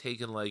kind of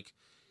taken like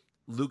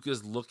Luke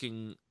is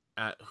looking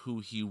at who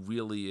he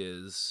really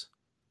is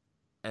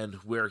and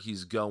where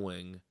he's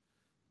going,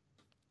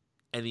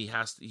 and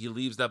he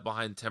leaves that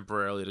behind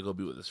temporarily to go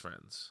be with his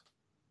friends.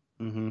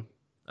 Mm-hmm.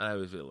 I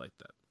always really like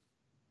that.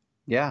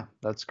 Yeah,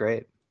 that's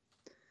great.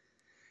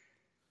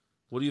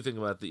 What do you think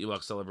about the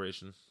Ewok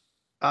celebration?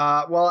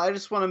 Well, I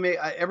just want to make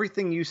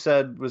everything you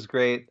said was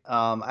great.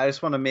 I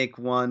just want to make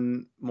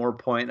one more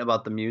point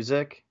about the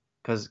music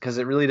because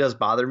it really does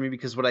bother me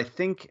because what I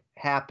think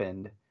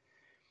happened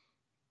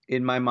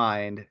in my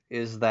mind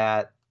is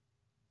that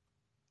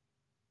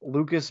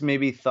Lucas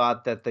maybe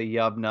thought that the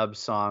Yub Nub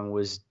song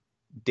was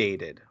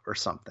dated or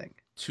something.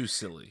 Too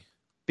silly.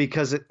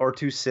 Or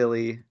too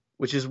silly,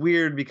 which is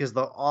weird because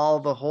the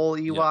whole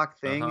Yep. Ewok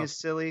thing is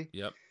silly.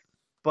 Yep.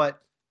 But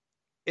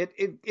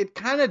it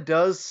kind of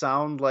does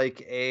sound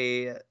like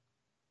a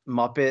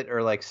Muppet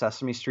or like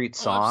Sesame Street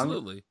song.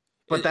 Absolutely.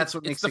 But that's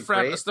what makes it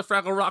great. It's the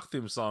Fraggle Rock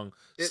theme song,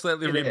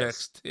 slightly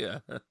remixed. Is.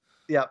 Yeah.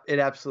 Yeah, it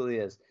absolutely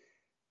is.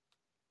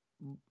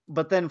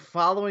 But then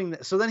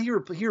then he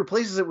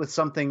replaces it with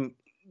something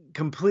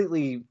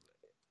completely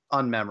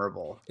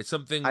unmemorable. It's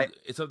something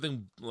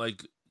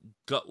like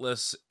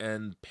gutless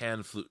and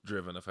pan flute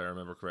driven, if I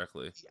remember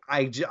correctly.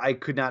 I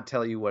could not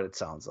tell you what it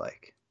sounds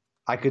like.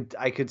 I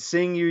could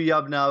sing you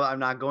Yub Nub. I'm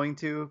not going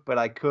to, but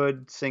I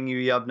could sing you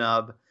Yub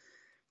Nub.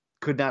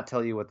 Could not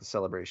tell you what the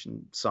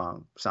Celebration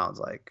song sounds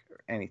like or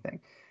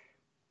anything.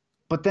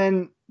 But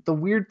then the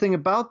weird thing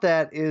about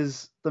that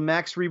is the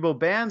Max Rebo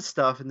Band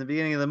stuff in the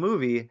beginning of the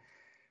movie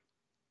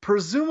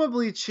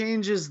presumably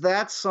changes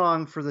that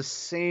song for the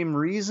same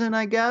reason,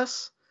 I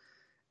guess,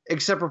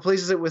 except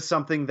replaces it with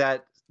something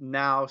that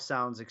now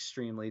sounds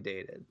extremely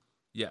dated.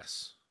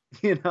 Yes.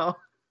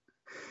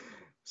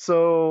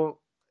 So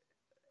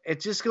it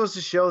just goes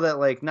to show that,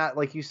 like, not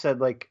like you said,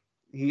 like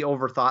he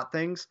overthought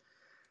things.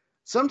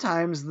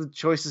 Sometimes the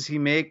choices he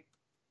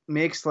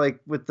makes, like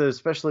with the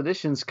special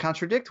editions,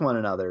 contradict one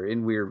another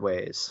in weird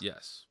ways.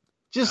 Yes.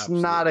 Just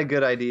absolutely. Not a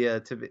good idea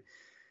to be.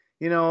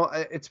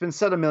 It's been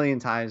said a million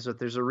times, but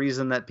there's a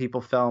reason that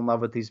people fell in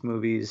love with these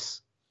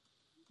movies.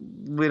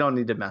 We don't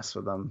need to mess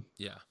with them.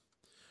 Yeah.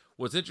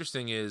 What's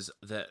interesting is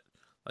that,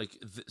 like,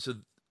 so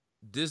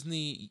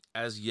Disney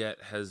as yet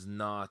has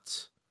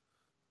not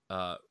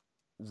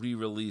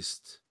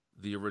re-released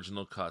the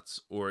original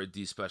cuts or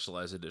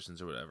despecialized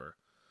editions or whatever.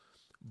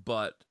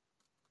 But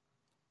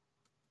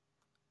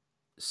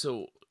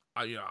so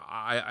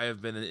I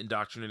have been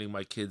indoctrinating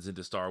my kids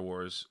into Star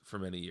Wars for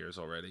many years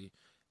already.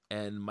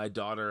 And my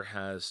daughter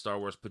has Star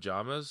Wars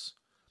pajamas,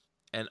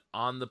 and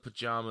on the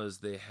pajamas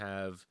they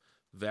have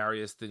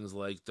various things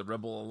like the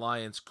Rebel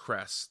Alliance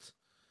crest,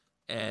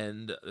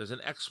 and there's an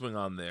X-Wing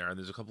on there, and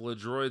there's a couple of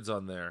droids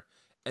on there,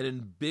 and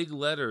in big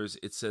letters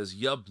it says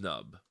Yub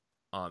Nub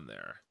on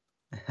there.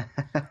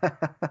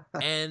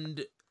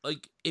 And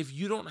like, if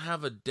you don't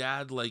have a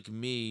dad like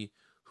me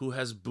who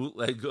has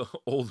bootleg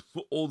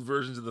old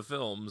versions of the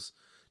films,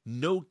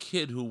 no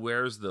kid who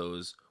wears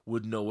those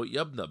would know what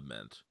Yub Nub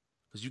meant.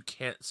 Because you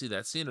can't see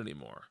that scene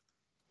anymore.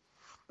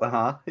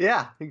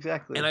 Yeah,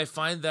 exactly. And I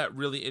find that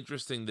really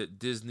interesting that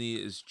Disney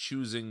is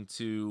choosing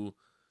to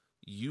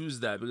use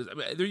that, because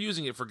they're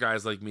using it for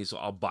guys like me, so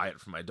I'll buy it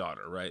for my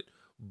daughter, right?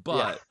 But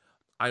yeah.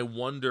 I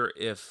wonder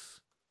if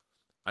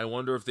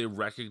they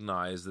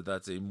recognize that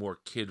that's a more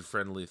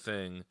kid-friendly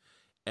thing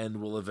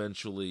and will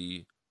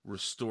eventually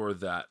restore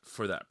that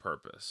for that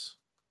purpose.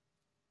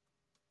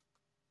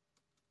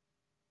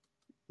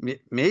 Me?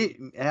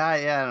 Yeah,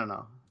 I don't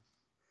know.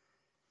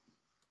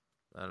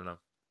 I don't know.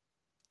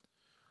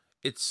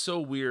 It's so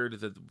weird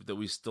that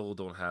we still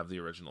don't have the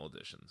original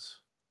editions.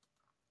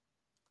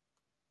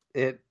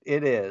 It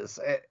is.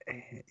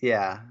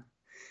 Yeah.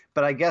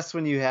 But I guess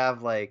when you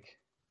have like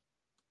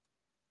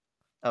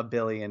 $1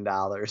 billion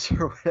or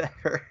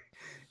whatever,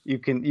 you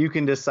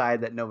can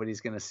decide that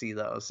nobody's going to see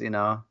those,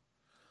 Now,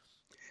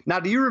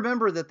 do you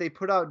remember that they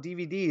put out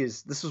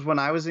DVDs? This was when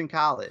I was in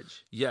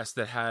college. Yes,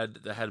 that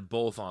had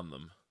both on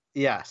them.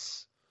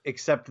 Yes,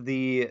 except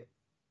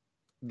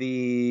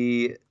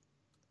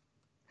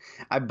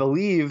I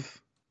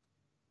believe,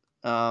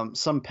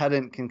 some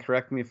pedant can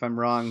correct me if I'm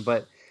wrong,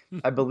 but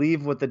I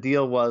believe what the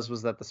deal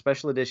was that the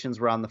special editions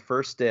were on the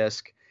first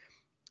disc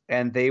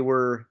and they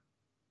were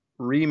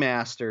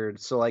remastered,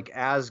 so like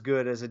as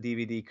good as a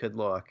DVD could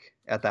look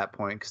at that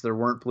point, because there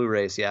weren't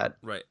Blu-rays yet.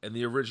 Right, and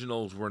the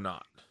originals were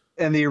not.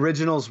 And the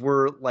originals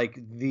were like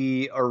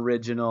the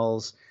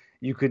originals.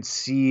 You could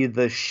see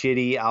the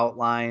shitty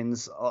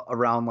outlines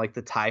around like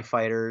the TIE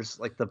fighters,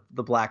 like the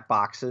black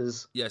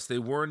boxes. Yes, they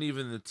weren't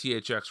even the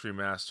THX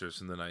remasters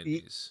in the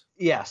 90s.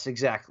 Yes,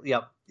 exactly.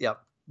 Yep.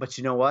 But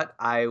you know what?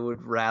 I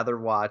would rather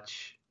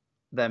watch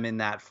them in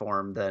that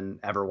form than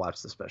ever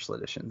watch the special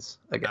editions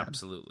again.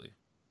 Absolutely.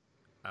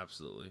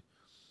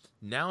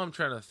 Now I'm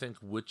trying to think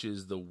which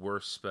is the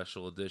worst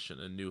special edition,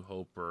 A New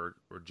Hope or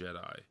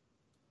Jedi.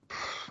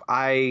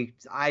 I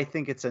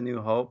think it's A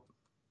New Hope.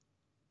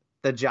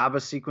 The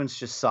Jabba sequence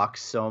just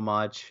sucks so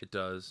much. It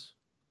does.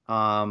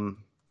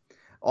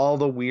 All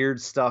the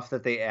weird stuff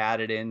that they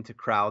added in to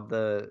crowd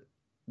the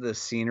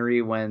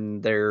scenery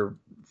when they're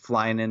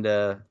flying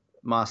into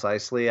Mos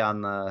Eisley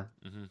on the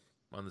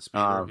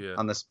speeder.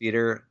 On the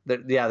speeder.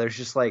 There's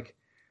just like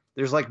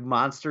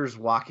monsters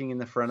walking in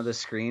the front of the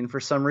screen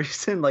for some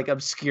reason, like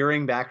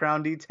obscuring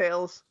background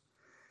details.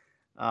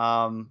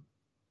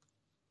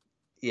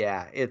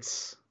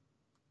 It's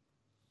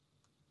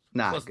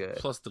not good.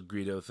 Plus the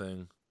Greedo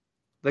thing.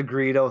 The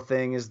Greedo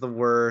thing is the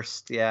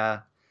worst,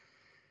 yeah.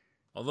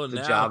 Although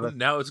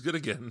now it's good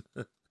again.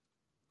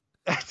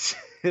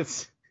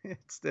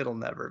 It'll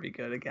never be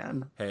good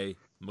again. Hey,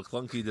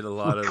 McClunky did a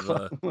lot of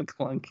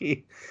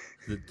McClunky.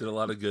 did a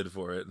lot of good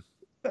for it.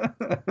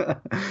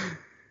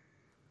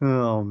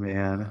 Oh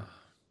man.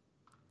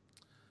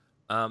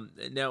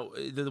 Now,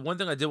 the one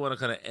thing I did want to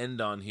kind of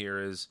end on here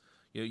is,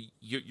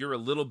 you're a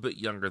little bit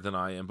younger than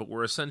I am, but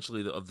we're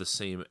essentially of the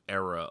same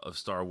era of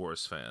Star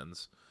Wars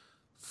fans.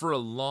 For a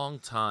long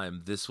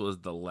time, this was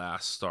the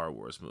last Star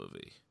Wars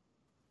movie.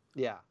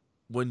 Yeah.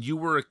 When you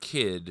were a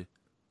kid,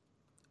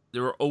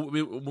 when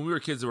we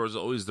were kids, there was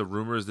always the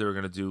rumors they were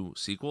going to do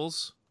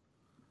sequels.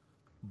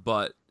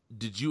 But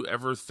did you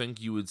ever think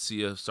you would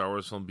see a Star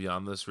Wars film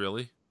beyond this,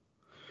 really?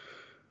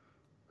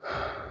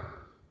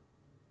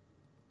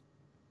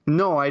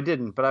 No, I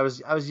didn't, but I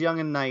was young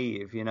and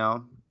naive,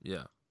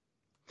 Yeah.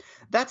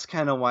 That's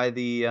kind of why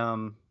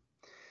the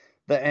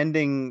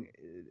ending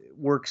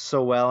works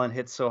so well and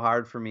hit so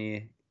hard for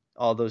me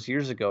all those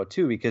years ago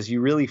too, because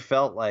you really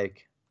felt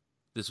like,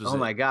 This was oh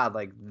my God,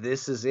 like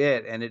this is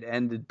it, and it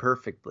ended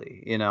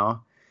perfectly,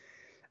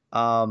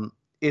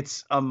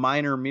 It's a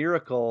minor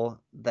miracle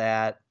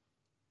that,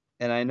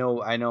 and I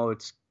know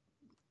it's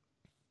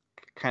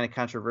kind of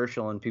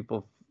controversial and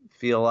people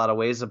feel a lot of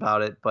ways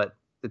about it, but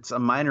it's a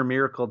minor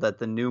miracle that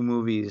the new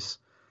movies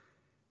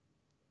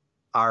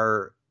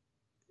are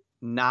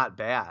not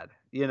bad,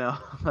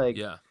 like,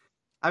 Yeah.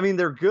 I mean,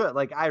 they're good.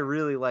 Like, I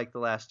really like The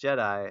Last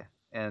Jedi,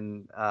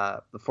 and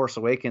The Force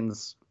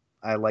Awakens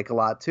I like a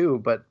lot too,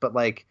 but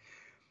like,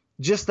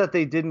 just that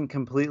they didn't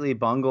completely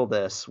bungle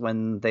this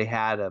when they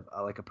had a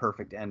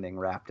perfect ending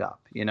wrapped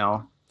up,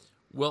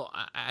 Well,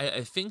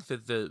 I think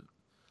that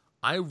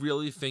I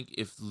really think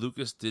if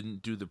Lucas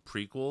didn't do the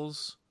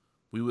prequels,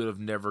 we would have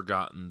never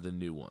gotten the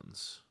new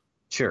ones.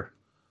 Sure.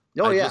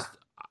 Oh, yeah.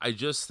 I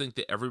just think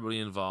that everybody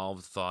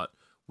involved thought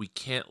we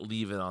can't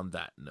leave it on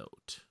that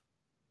note.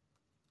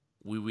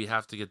 We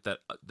have to get that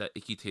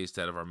icky taste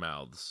out of our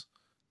mouths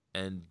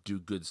and do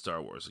good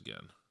Star Wars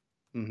again.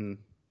 Mm-hmm.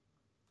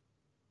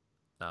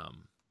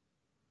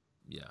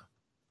 Yeah.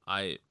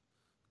 I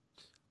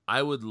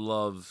would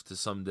love to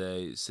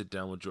someday sit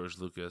down with George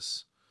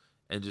Lucas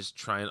and just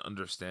try and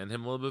understand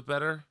him a little bit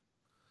better.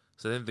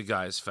 So I think the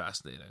guy is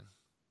fascinating.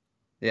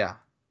 Yeah.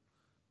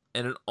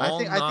 And in I all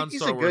think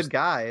he's a good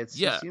guy.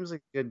 He seems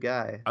like a good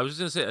guy. I was just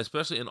going to say,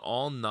 especially in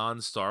all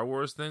non-Star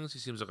Wars things, he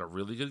seems like a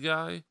really good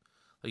guy.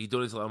 Like, he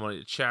donates a lot of money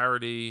to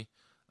charity.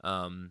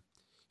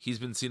 He's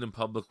been seen in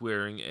public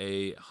wearing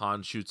a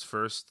Han Shoots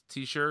First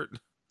t-shirt,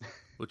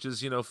 which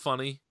is,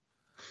 funny.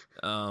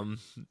 Especially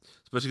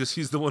because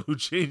he's the one who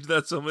changed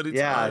that so many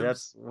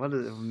times. Yeah, what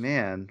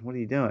are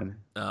you doing?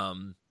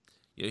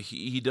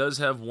 He does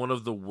have one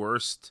of the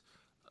worst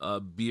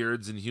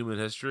beards in human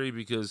history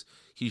because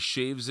he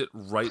shaves it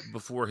right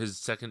before his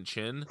second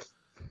chin.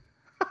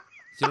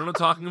 You know what I'm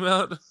talking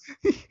about?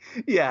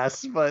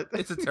 Yes, but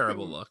it's a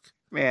terrible look.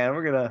 Man,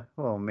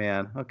 oh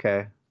man,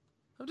 okay.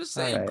 I'm just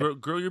saying, right.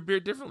 grow your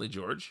beard differently,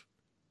 George.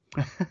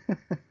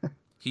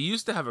 He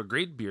used to have a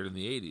great beard in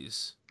the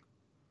 80s.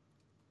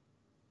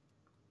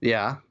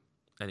 Yeah.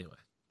 Anyway,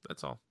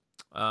 that's all.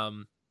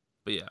 But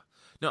yeah.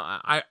 No,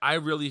 I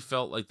really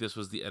felt like this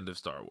was the end of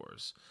Star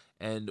Wars.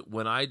 And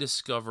when I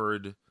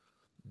discovered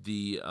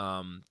the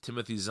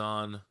Timothy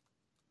Zahn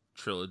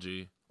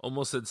trilogy,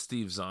 almost said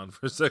Steve Zahn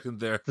for a second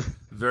there.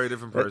 Very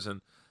different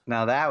person.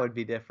 Now that would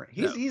be different.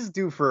 He's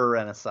due for a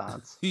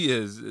renaissance. He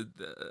is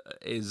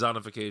a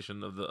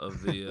zonification of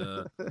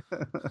the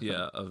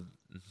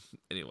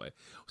anyway.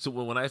 So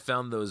when I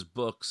found those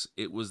books,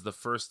 it was the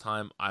first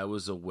time I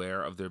was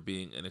aware of there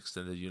being an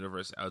extended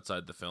universe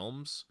outside the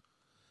films,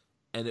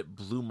 and it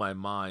blew my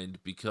mind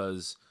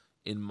because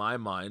in my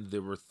mind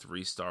there were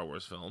 3 Star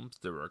Wars films,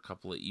 there were a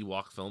couple of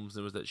Ewok films,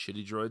 there was that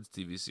Shitty Droids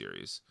TV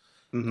series,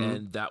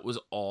 and that was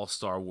all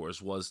Star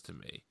Wars was to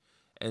me.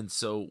 And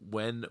so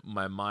when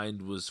my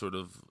mind was sort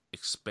of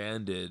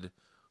expanded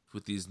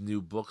with these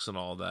new books and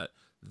all that,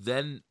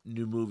 then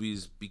new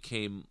movies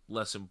became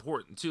less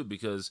important too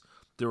because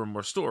there were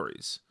more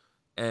stories.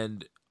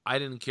 And I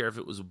didn't care if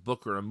it was a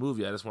book or a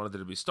movie. I just wanted there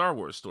to be Star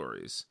Wars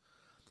stories.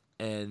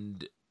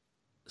 And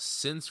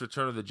since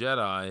Return of the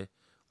Jedi,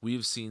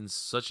 we've seen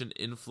such an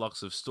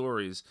influx of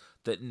stories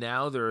that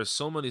now there are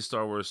so many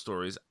Star Wars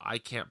stories, I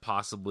can't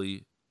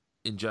possibly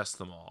ingest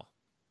them all.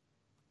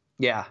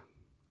 Yeah.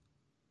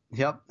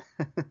 Yep.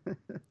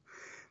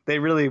 They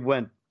really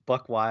went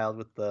buck wild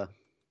with the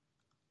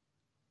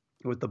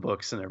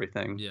books and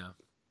everything. Yeah.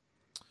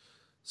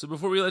 So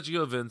before we let you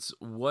go, Vince,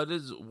 what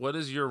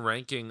is your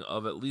ranking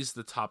of at least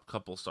the top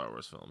couple Star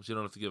Wars films? You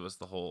don't have to give us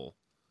the whole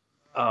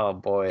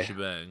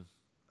shebang.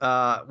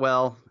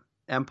 Well,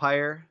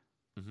 Empire.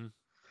 Mm-hmm.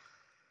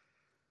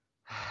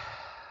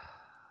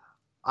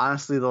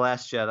 Honestly, The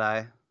Last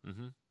Jedi.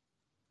 Mm-hmm.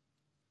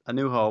 A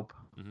New Hope.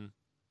 Mm-hmm.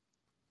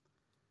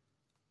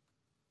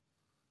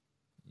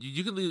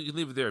 You can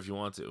leave it there if you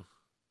want to.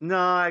 No,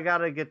 I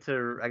gotta get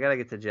to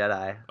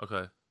Jedi.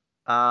 Okay.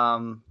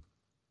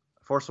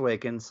 Force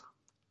Awakens,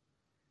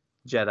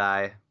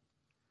 Jedi,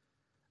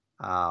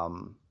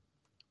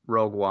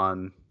 Rogue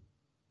One.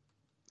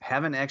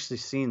 Haven't actually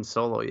seen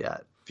Solo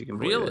yet. If you can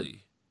believe it.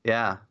 Really?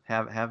 Yeah,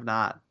 have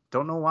not.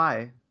 Don't know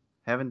why.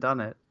 Haven't done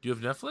it. Do you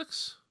have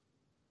Netflix?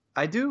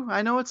 I do.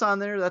 I know it's on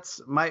there.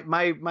 That's my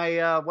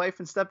wife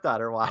and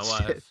stepdaughter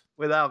watched it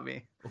without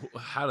me.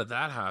 How did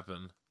that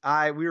happen?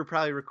 We were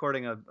probably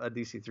recording a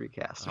DC3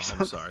 cast or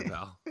something. I'm sorry,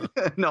 pal.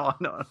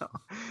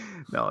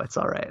 No, it's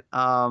all right.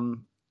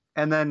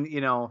 And then,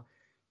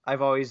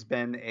 I've always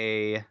been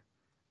a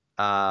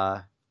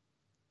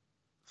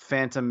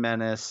Phantom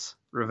Menace,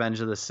 Revenge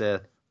of the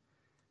Sith,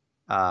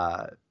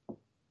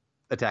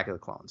 Attack of the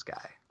Clones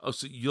guy. Oh,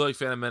 so you like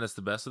Phantom Menace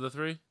the best of the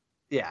three?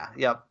 Yeah,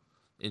 yep.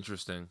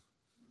 Interesting.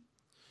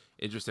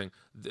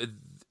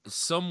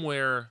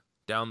 Somewhere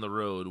down the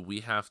road,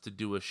 we have to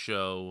do a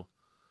show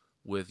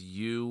with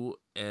you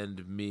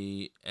and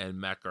me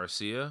and Matt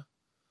Garcia.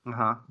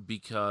 Uh-huh.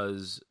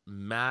 Because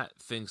Matt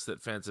thinks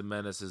that Phantom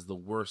Menace is the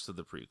worst of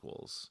the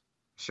prequels.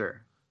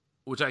 Sure.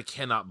 Which I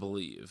cannot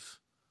believe.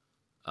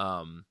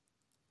 And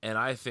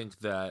I think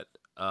that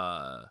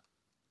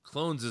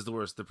Clones is the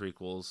worst of the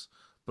prequels,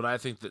 but I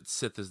think that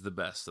Sith is the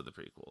best of the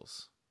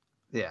prequels.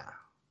 Yeah.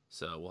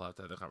 So we'll have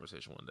to have that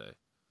conversation one day.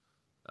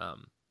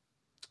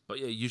 But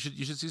yeah, you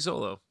should see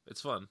Solo.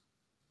 It's fun.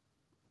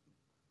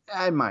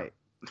 I might.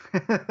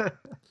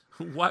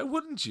 Why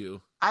wouldn't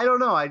you? I don't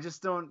know. I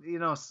just don't,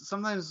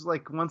 sometimes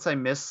like once I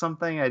miss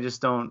something, I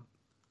just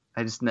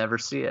never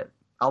see it.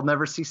 I'll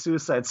never see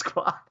Suicide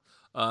Squad.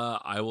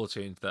 I will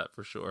change that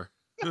for sure.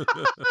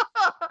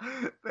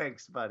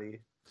 Thanks,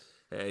 buddy.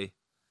 Hey,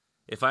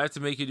 if I have to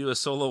make you do a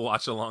solo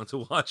watch along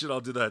to watch it,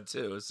 I'll do that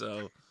too.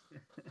 So,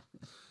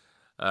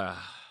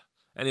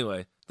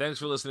 anyway, thanks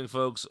for listening,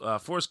 folks.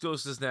 Force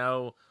Ghost is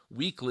now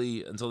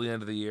weekly until the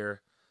end of the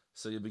year,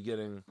 so you'll be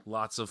getting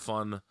lots of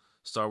fun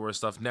Star Wars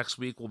stuff. Next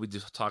week, we'll be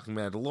talking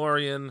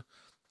Mandalorian.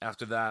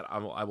 After that,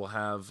 I will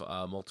have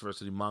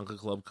Multiversity Manga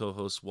Club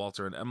co-hosts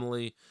Walter and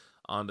Emily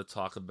on to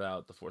talk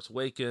about The Force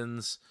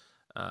Awakens.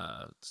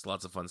 It's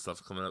lots of fun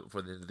stuff coming up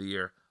before the end of the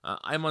year.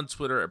 I'm on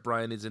Twitter at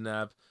Brian Needs a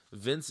Nap.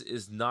 Vince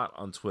is not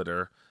on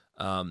Twitter,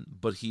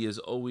 but he is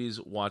always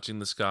watching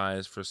the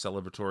skies for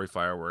celebratory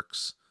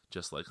fireworks,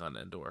 just like on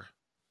Endor.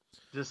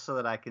 Just so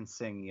that I can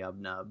sing Yub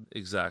Nub.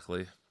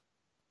 Exactly.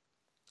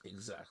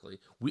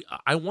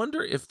 I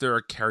wonder if there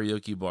are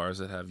karaoke bars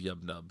that have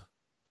Yub Nub.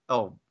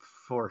 Oh,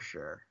 for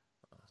sure.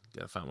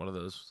 Gotta find one of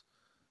those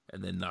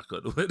and then not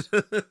go to it.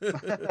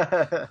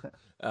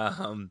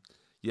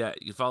 Yeah,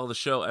 you can follow the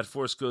show at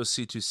Force Ghost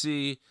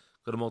C2C.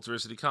 Go to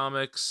Multiversity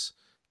Comics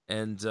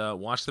and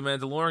watch The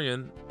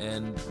Mandalorian.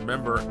 And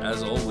remember,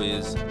 as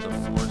always, the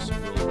Force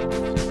will be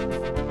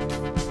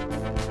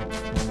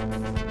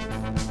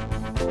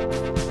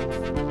with you.